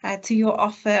up to your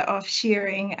offer of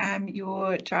sharing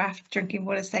your draft drinking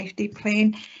water safety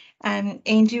plan.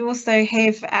 And you also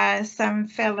have some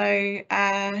fellow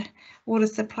water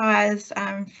suppliers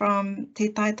from Te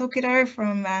Tai Tokiro,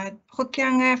 from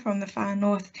Hokianga, from the far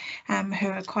north, who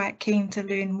are quite keen to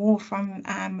learn more from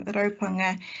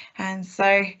Raupanga. And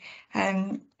so,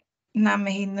 ngā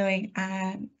mihi nui,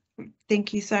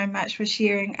 thank you so much for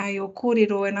sharing your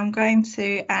kōrero, and I'm going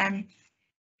to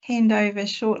hand over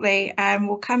shortly.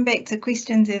 We'll come back to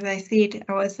questions, as I said,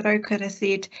 or as Raukura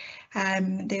said.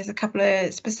 There's a couple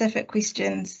of specific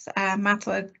questions,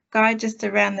 Matua Guy, just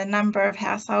around the number of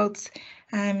households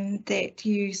that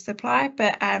you supply,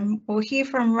 but we'll hear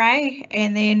from Ray,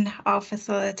 and then I'll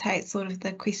facilitate sort of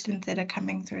the questions that are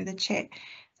coming through the chat.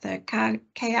 So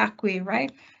kei a koe, Ray.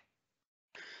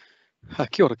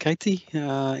 Kia ora, Katie.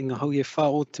 I ngā hau e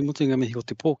whao te mutu ngā mihi o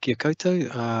te pō kia koutou.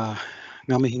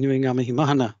 Ngā mihi nui, ngā mihi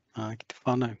mahana ki te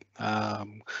whānau.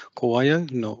 Ko aia,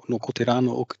 no ko te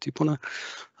rāno o kutupuna.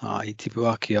 I tipu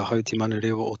ake a hau te manu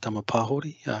rewa o tama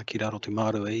pāhori, ki raro te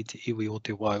māru e te iwi o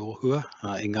te wai ohua.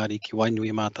 Engari ki wainui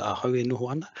e māta a hau e noho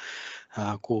ana.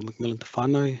 Ko Macmillan te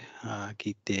whānau,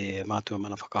 ki te mātua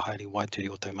mana whakahaere waituri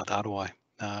o Taumata Aroai.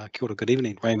 Kia ora, good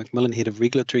evening. Ray Macmillan, Head of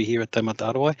Regulatory here at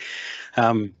Taumata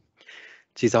Aroai.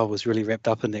 Geez, I was really wrapped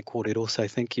up in that kōrero, so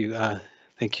thank you,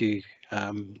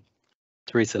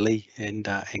 Teresa Lee and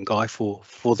Guy for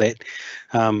that.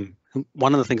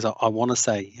 One of the things I want to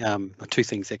say, or two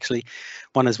things actually.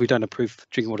 One is we don't approve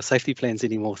drinking water safety plans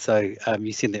anymore, so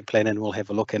you send that plan in, we'll have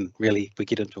a look, and really we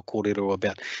get into a kōrero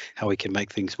about how we can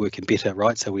make things work and better,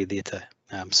 right? So we're there to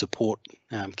support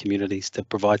communities to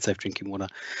provide safe drinking water,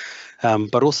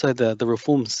 but also the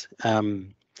reforms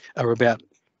are about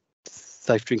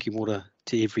safe drinking water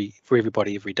for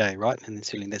everybody every day, right? And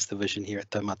certainly that's the vision here at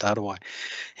Taumata Aroai.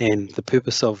 And the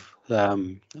purpose of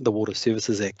the Water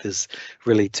Services Act is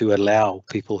really to allow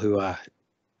people who are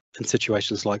in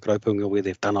situations like Raupanga, where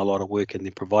they've done a lot of work and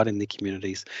they're providing their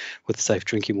communities with safe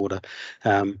drinking water,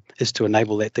 is to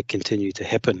enable that to continue to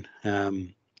happen.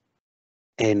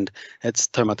 And it's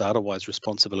Taumata Aroai's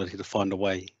responsibility to find a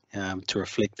way to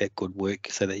reflect that good work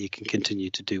so that you can continue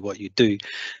to do what you do,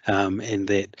 and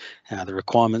that the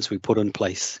requirements we put in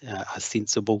place are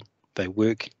sensible, they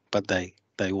work, but they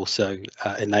also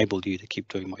enable you to keep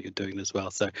doing what you're doing as well.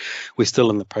 So we're still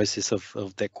in the process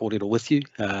of that kōrero with you.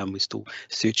 We're still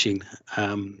searching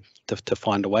to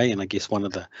find a way, and I guess one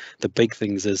of the big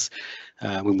things is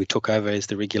when we took over as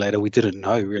the regulator, we didn't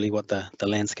know really what the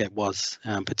landscape was,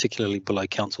 particularly below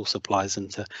council supplies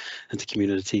into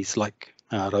communities like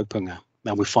Raupanga.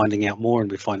 Now we're finding out more,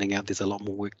 and we're finding out there's a lot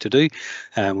more work to do.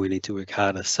 We need to work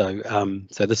harder. So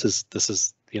this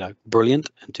is brilliant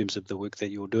in terms of the work that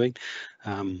you're doing.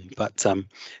 But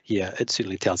yeah, it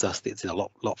certainly tells us that there's a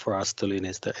lot for us to learn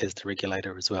as the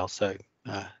regulator as well. So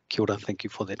kia ora, thank you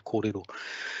for that kōrero.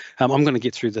 I'm going to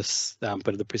get through this bit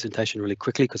of the presentation really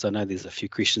quickly because I know there's a few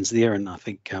questions there, and I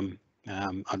think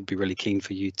I'd be really keen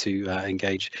for you to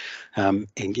engage and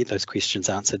get those questions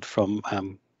answered from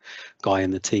Guy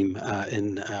and the team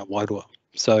in Wairoa.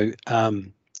 So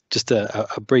just a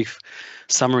brief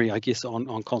summary, I guess,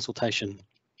 on consultation.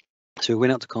 So we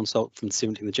went out to consult from the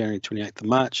 17th of January to 28th of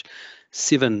March,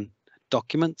 7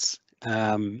 documents,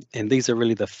 and these are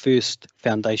really the first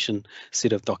foundation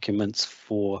set of documents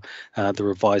for the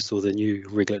revised or the new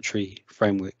regulatory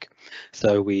framework.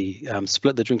 So we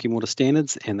split the drinking water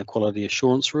standards and the quality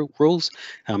assurance rules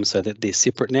so that they're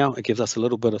separate now. It gives us a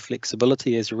little bit of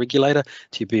flexibility as a regulator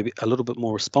to be a little bit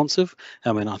more responsive,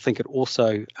 and I think it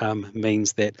also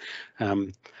means that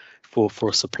for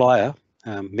a supplier,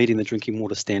 meeting the drinking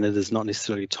water standard is not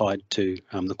necessarily tied to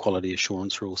the quality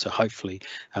assurance rule. So hopefully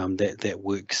that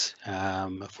works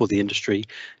for the industry,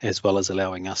 as well as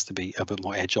allowing us to be a bit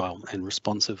more agile and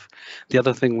responsive. The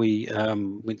other thing we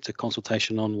went to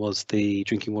consultation on was the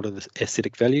drinking water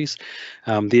aesthetic values.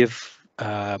 They've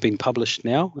been published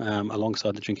now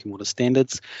alongside the drinking water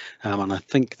standards, and I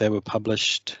think they were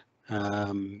published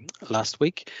last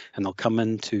week, and they'll come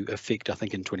into effect, I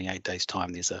think, in 28 days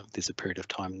time. There's a period of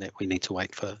time that we need to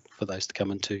wait for those to come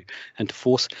into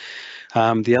force.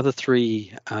 The other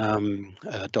 3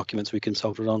 documents we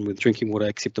consulted on were drinking water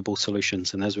acceptable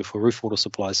solutions, and those were for roof water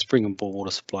supplies, spring and bore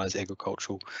water supplies,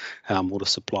 agricultural water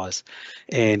supplies.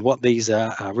 And what these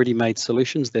are ready-made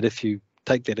solutions that if you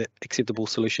take that acceptable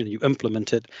solution, you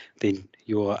implement it, then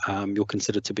you're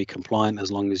considered to be compliant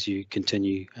as long as you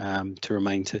continue to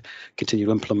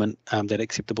implement that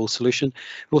acceptable solution.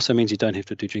 It also means you don't have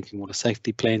to do drinking water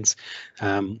safety plans,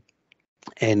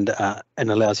 and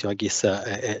allows you, I guess,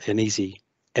 an easy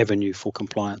avenue for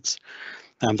compliance.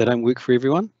 They don't work for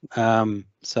everyone,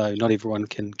 so not everyone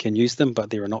can use them,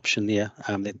 but they're an option there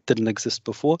that didn't exist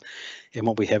before. And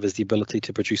what we have is the ability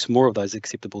to produce more of those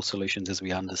acceptable solutions as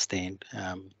we understand,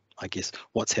 I guess,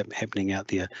 what's happening out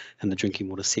there in the drinking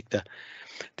water sector.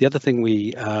 The other thing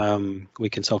we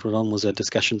consulted on was a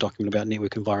discussion document about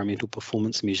network environmental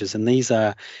performance measures, and these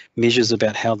are measures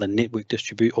about how the network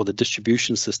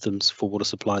distribution systems for water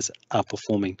supplies are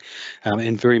performing,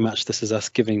 and very much this is us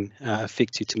giving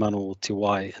effect to Te Manawa o Te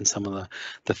Wai and some of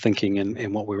the thinking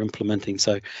and what we're implementing.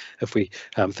 So if we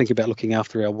think about looking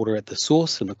after our water at the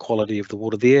source and the quality of the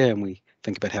water there, and we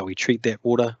think about how we treat that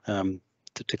water,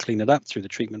 to clean it up through the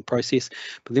treatment process,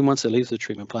 but then once it leaves the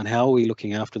treatment plant, how are we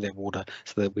looking after that water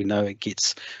so that we know it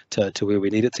gets to where we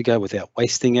need it to go without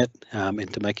wasting it,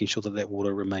 and to making sure that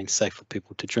water remains safe for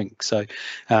people to drink. So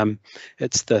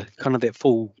it's the kind of that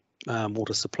full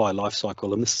water supply life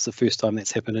cycle, and this is the first time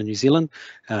that's happened in New Zealand,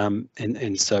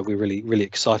 and so we're really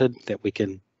excited that we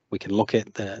can look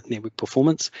at the network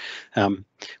performance. We're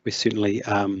certainly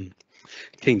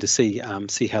keen to see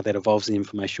how that evolves and the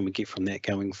information we get from that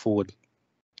going forward.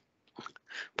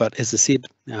 But as I said,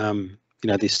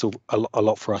 there's still a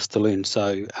lot for us to learn.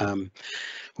 So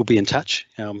we'll be in touch.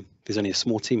 There's only a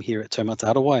small team here at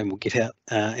Taumata Arawai, and we'll get out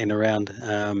and around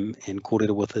and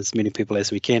kōrero with as many people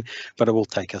as we can, but it will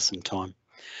take us some time.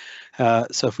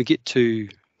 So if we get to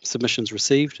submissions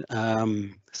received,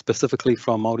 specifically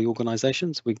from Māori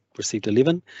organisations, we received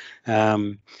 11,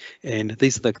 and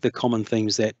these are the common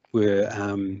themes that were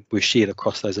shared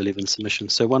across those 11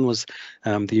 submissions. So one was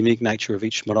the unique nature of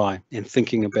each marae and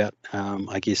thinking about,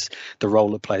 I guess, the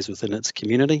role it plays within its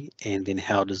community, and then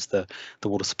how does the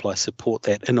water supply support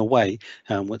that in a way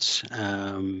which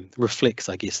reflects,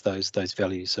 I guess, those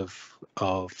values of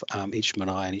each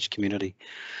marae and each community.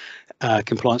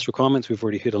 Compliance requirements, we've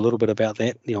already heard a little bit about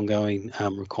that, the ongoing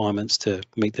requirements to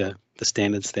meet the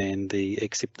standards and the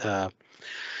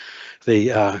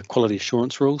quality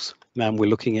assurance rules. We're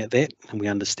looking at that, and we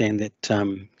understand that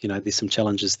there's some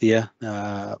challenges there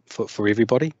for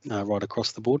everybody right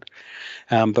across the board,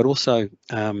 but also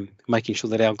making sure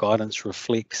that our guidance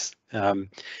reflects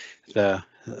the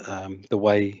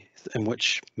way in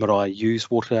which marae use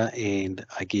water, and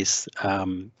I guess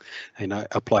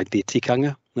applied their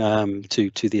tikanga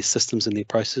to their systems and their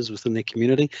processes within their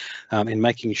community, and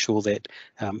making sure that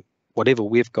whatever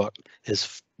we've got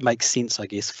makes sense, I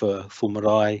guess, for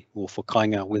marae or for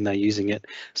kainga when they're using it,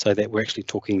 so that we're actually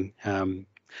talking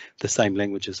the same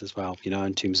languages as well,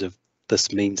 in terms of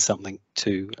this means something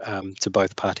to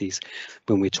both parties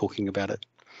when we're talking about it.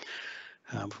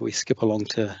 Before we skip along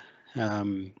to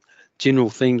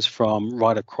general themes from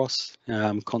right across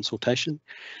consultation.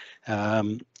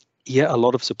 A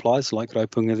lot of supplies like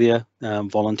Raupunga there,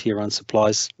 volunteer-run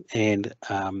supplies, and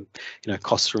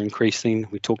costs are increasing.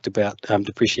 We talked about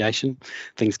depreciation.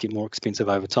 Things get more expensive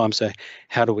over time. So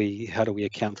how do we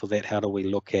account for that? How do we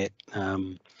look at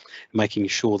making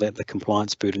sure that the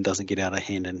compliance burden doesn't get out of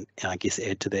hand and I guess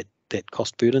add to that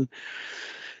cost burden?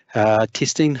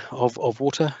 Testing of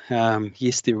water.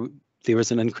 Yes, there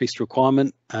is an increased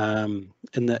requirement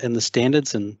in the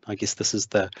standards, and I guess this is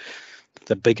the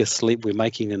biggest leap we're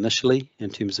making initially in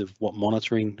terms of what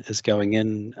monitoring is going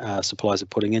in, suppliers are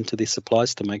putting into their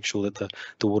supplies to make sure that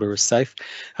the water is safe.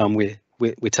 We're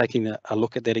taking a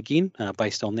look at that again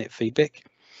based on that feedback.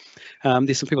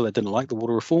 There's some people that didn't like the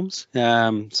water reforms,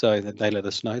 so that they let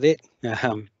us know that,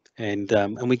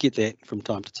 and we get that from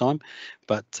time to time.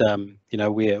 But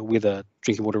we're the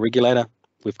drinking water regulator.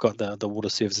 We've got the Water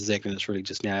Services Act, and it's really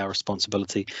just now our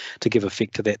responsibility to give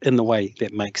effect to that in the way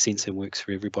that makes sense and works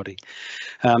for everybody.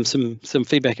 Some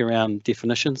feedback around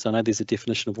definitions. I know there's a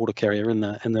definition of water carrier in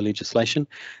the legislation,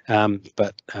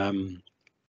 but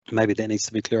maybe that needs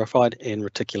to be clarified. And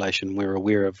reticulation, we're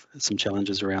aware of some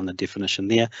challenges around the definition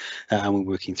there, and we're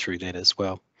working through that as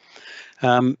well.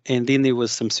 And then there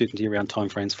was some certainty around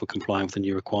timeframes for complying with the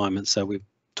new requirements. So we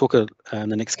talk in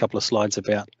the next couple of slides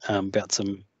about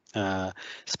some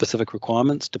specific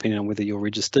requirements depending on whether you're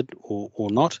registered or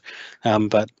not,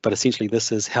 but essentially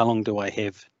this is how long do I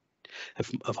have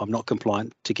if I'm not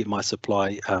compliant to get my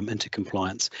supply into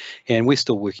compliance, and we're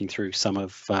still working through some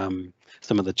of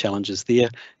the challenges there,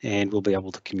 and we'll be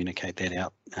able to communicate that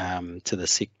out to the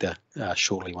sector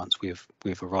shortly once we've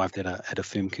arrived at a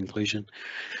firm conclusion.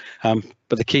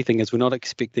 But the key thing is we're not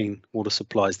expecting water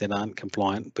supplies that aren't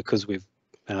compliant because we've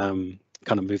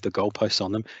kind of move the goalposts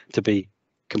on them to be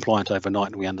compliant overnight,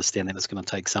 and we understand that it's going to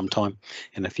take some time.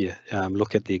 And if you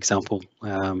look at the example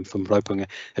from Raupunga,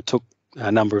 it took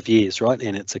a number of years, right?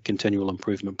 And it's a continual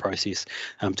improvement process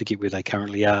to get where they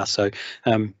currently are. So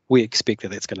we expect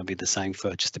that that's going to be the same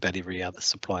for just about every other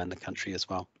supplier in the country as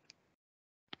well.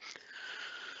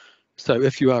 So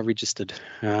if you are registered,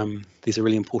 there's a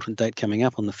really important date coming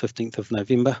up on the 15th of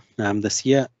November this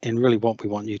year, and really what we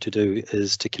want you to do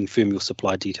is to confirm your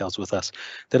supply details with us.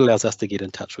 That allows us to get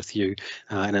in touch with you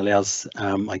and allows,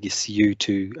 I guess, you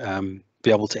to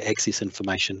be able to access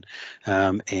information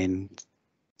and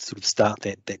sort of start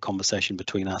that conversation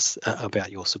between us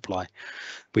about your supply.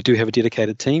 We do have a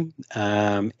dedicated team,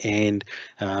 and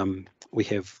we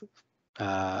have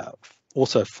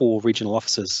also 4 regional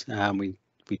officers.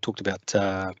 We talked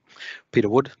about Peter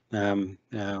Wood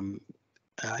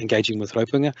engaging with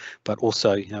Raupunga, but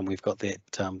also we've got that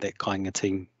that Kāinga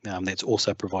team that's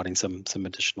also providing some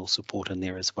additional support in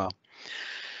there as well.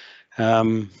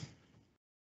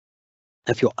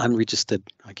 If you're unregistered,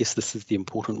 I guess this is the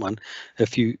important one.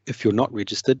 If you're not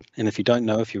registered, and if you don't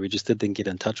know if you're registered, then get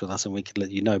in touch with us and we can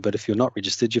let you know. But if you're not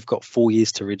registered, you've got 4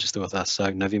 years to register with us, so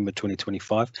November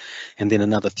 2025, and then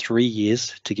another 3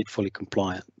 years to get fully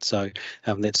compliant. So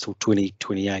that's till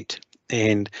 2028.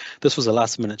 And this was a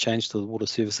last minute change to the Water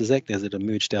Services Act as it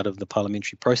emerged out of the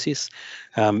parliamentary process.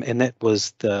 And that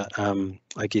was the,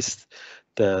 I guess,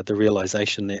 the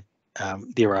realisation that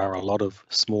there are a lot of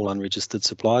small unregistered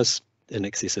suppliers, in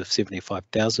excess of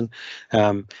 75,000,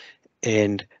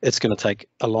 and it's going to take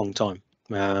a long time,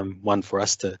 one, for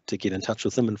us to get in touch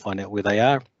with them and find out where they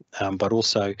are, but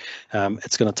also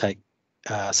it's going to take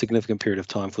a significant period of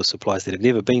time for suppliers that have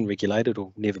never been regulated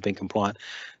or never been compliant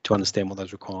to understand what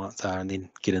those requirements are and then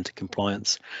get into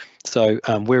compliance. So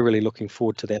we're really looking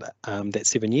forward to that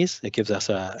 7 years. It gives us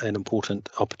an important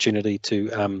opportunity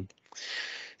to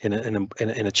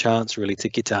and a chance really to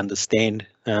get to understand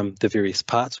the various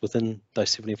parts within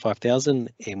those 75,000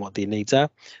 and what their needs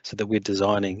are, so that we're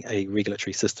designing a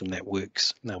regulatory system that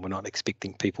works. Now, we're not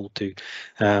expecting people to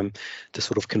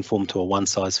sort of conform to a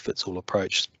one-size-fits-all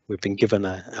approach. We've been given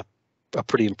a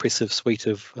pretty impressive suite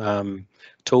of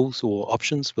tools or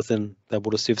options within the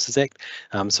Water Services Act,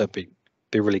 so it'd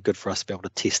be really good for us to be able to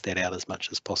test that out as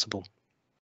much as possible.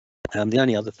 The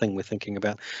only other thing we're thinking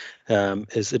about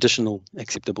is additional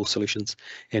acceptable solutions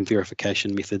and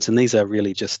verification methods, and these are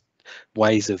really just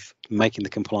ways of making the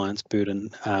compliance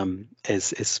burden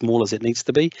as small as it needs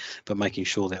to be, but making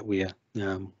sure that we're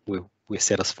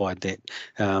satisfied that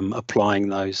applying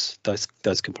those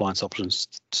compliance options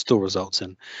still results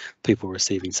in people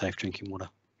receiving safe drinking water.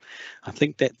 I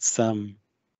think that's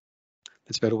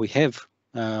about all we have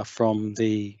from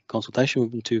the consultation.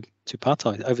 We've been to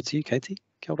Pātai. Over to you, Katie.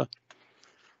 Kia ora.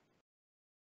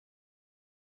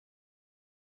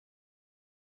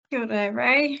 Kia ora,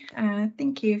 Ray.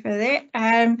 Thank you for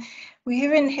that. We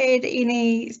haven't had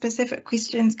any specific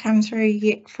questions come through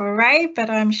yet for Ray,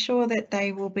 but I'm sure that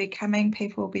they will be coming.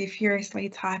 People will be furiously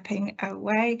typing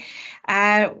away.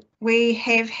 We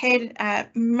have had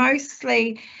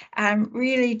mostly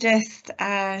really just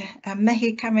a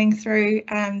mihi coming through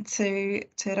to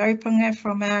Raupunga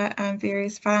from our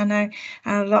various whānau.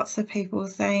 Lots of people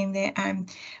saying that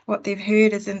what they've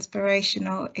heard is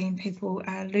inspirational and people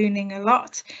are learning a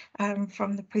lot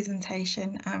from the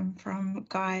presentation from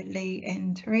Guy, Lee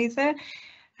and Teresa.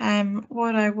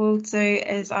 What I will do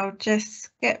is I'll just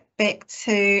skip back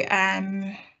to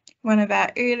one of our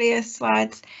earlier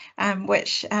slides,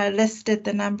 which listed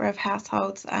the number of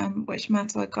households which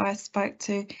Mātua Guy spoke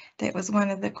to. That was one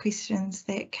of the questions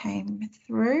that came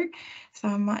through. So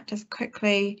I might just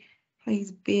quickly,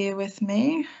 please bear with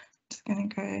me. I'm just going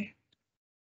to go.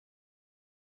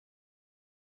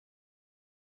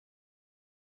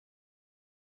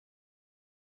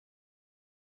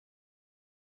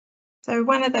 So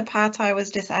one of the Pātai was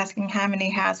just asking how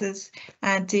many houses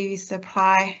do you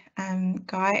supply,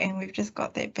 Guy, and we've just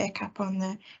got that back up on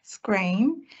the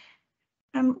screen.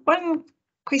 One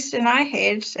question I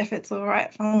had, if it's all right,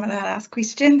 if I'm allowed to ask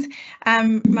questions,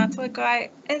 Mātua Guy,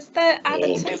 are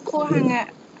the two kohanga,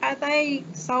 are they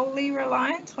solely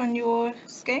reliant on your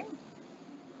scheme?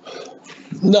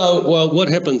 No, well, what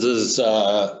happens is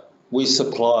we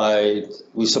supplied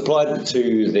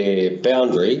to their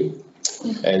boundary,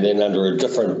 and then under a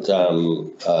different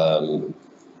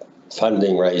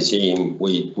funding regime,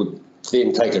 we would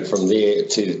then take it from there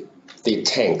to their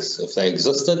tanks. If they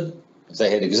existed, if they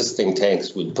had existing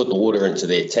tanks, we'd put the water into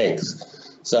their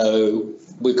tanks. So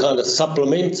we kind of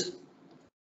supplement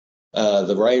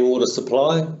the rainwater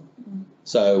supply.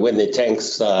 So when their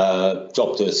tanks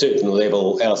drop to a certain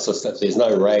level, our system, if there's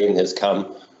no rain has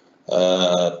come,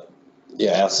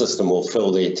 our system will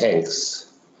fill their tanks.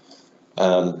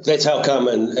 That's how come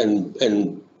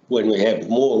and when we have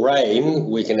more rain,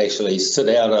 we can actually sit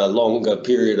out a longer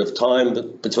period of time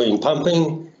between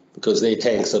pumping because their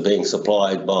tanks are being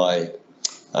supplied by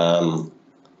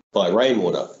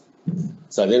rainwater.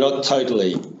 So they're not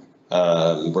totally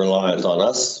reliant on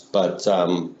us, but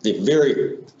they're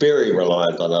very, very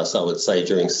reliant on us, I would say,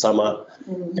 during summer.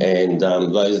 And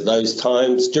those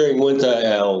times during winter,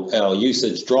 our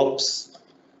usage drops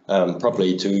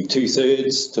probably to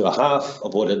 2/3 to a half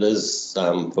of what it is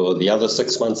for the other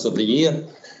 6 months of the year.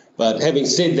 But having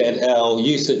said that, our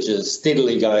usage is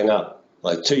steadily going up.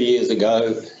 Like 2 years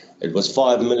ago, it was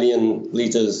 5 million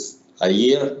litres a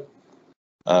year.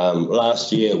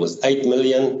 Last year it was 8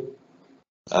 million.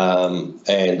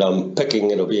 And I'm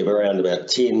picking it'll be around about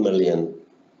 10 million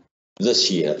this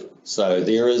year. So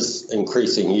there is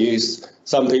increasing use.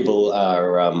 Some people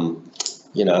are,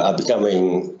 are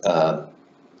becoming,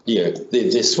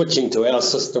 they're switching to our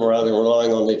system rather than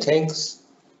relying on their tanks.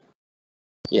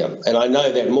 Yeah, and I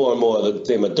know that more and more of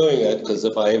them are doing it because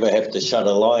if I ever have to shut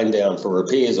a line down for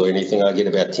repairs or anything, I get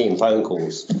about 10 phone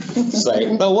calls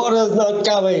saying, the water's not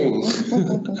going.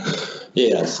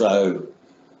 Yeah, so,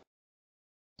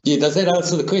 yeah, does that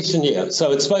answer the question? Yeah,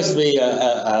 so it's supposed to be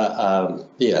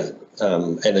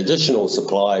an additional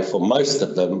supply for most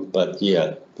of them, but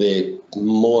yeah,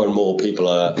 more and more people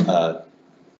are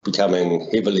becoming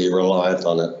heavily reliant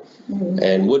on it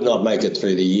and would not make it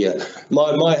through the year.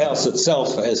 My house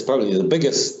itself has probably the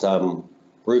biggest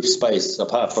roof space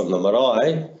apart from the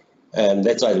marae, and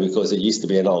that's only because it used to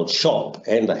be an old shop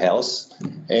and a house.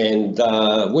 And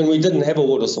when we didn't have a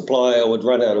water supply, I would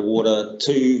run out of water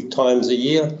 2 times a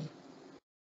year.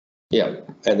 Yeah,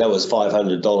 and that was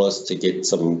 $500 to get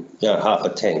some, half a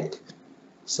tank.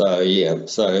 So yeah,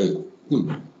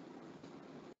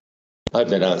 I hope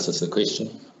that answers the question.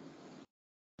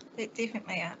 It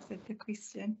definitely answered the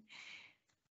question.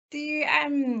 Do you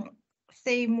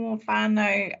see more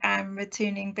whānau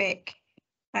returning back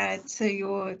to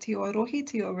your rohi,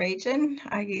 to your region?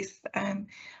 I guess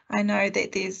I know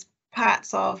that there's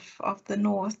parts of the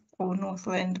north or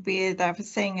Northland where they're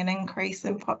seeing an increase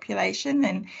in population,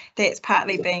 and that's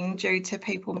partly being due to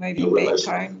people moving back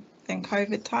home in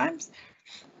COVID times.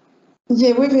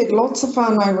 Yeah, we've had lots of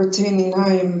whānau returning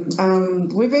home.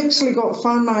 We've actually got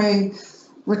whānau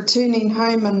returning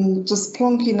home and just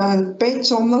plonking a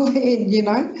batch on the land,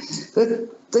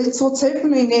 That's what's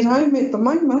happening at home at the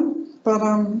moment. But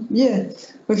yeah,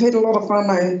 we've had a lot of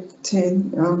whānau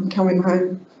coming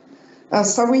home.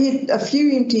 So we had a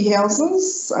few empty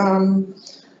houses and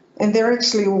they're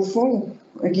actually all full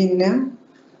again now.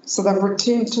 So they've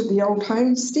returned to the old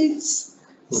homesteads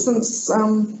since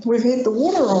we've had the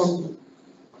water on.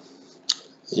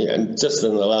 Yeah, and just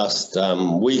in the last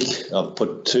week, I've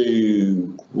put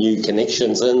 2 new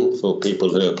connections in for people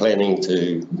who are planning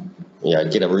to,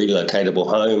 get a relocatable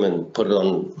home and put it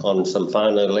on some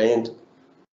whānau land.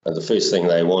 And the first thing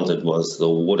they wanted was the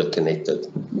water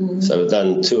connected. So we've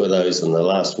done 2 of those in the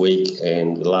last week,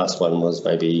 and the last one was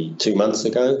maybe 2 months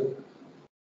ago.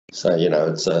 So,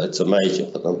 it's a major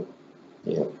for them.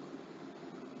 Yeah.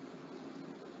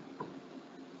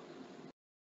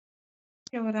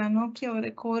 Kia ora no, kia ora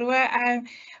kōrero.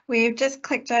 We've just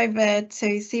clicked over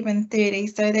to 7:30,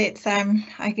 so that's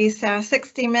I guess our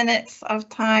 60 minutes of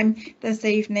time this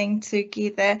evening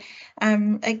together.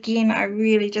 Again, I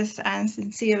really just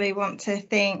sincerely want to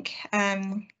thank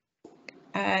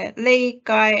Lee,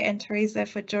 Guy and Teresa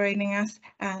for joining us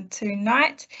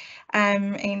tonight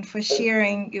and for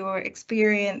sharing your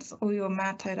experience or your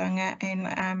mātauranga, and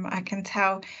I can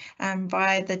tell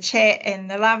by the chat and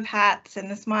the love hearts and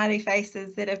the smiley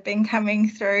faces that have been coming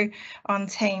through on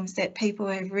Teams that people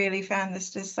have really found this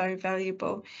just so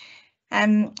valuable.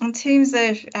 In terms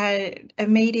of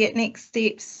immediate next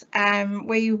steps,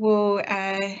 we will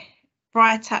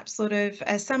write up sort of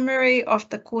a summary of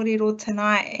the kōrero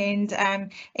tonight and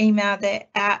email that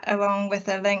out along with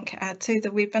a link to the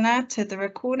webinar, to the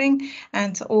recording,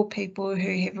 and to all people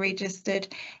who have registered.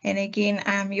 And again,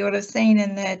 you would have seen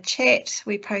in the chat,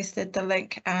 we posted the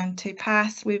link to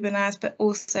past webinars, but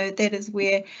also that is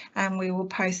where we will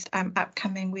post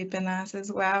upcoming webinars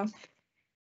as well.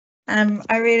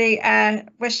 I really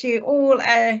wish you all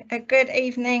a good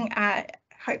evening.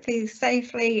 Hopefully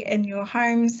safely in your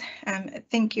homes.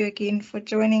 Thank you again for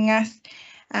joining us.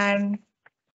 I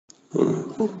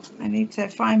need to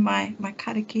find my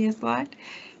karakia slide.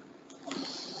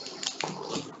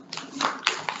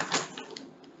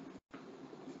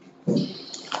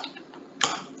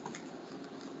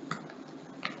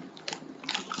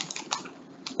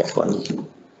 That one.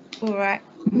 All right.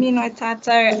 Mino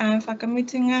tātou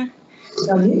whakamutunga.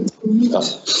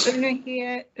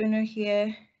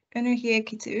 Unuhia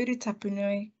ki te uru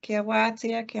tapunui, kia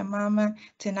wātea, kia mama,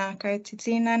 te nākau, te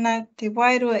tinana, te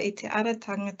wairua I te ara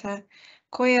tangata,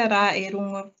 koia rā e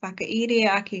rongo whakaire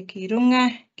ake ki runga,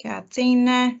 kia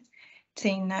tīna,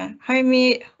 haumi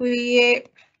hui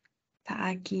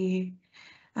tā ki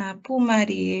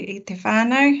pūmari I te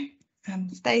whānau.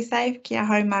 Stay safe, kia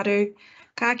haumaru,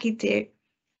 ka kite.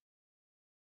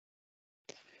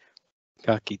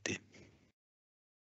 Ka kite.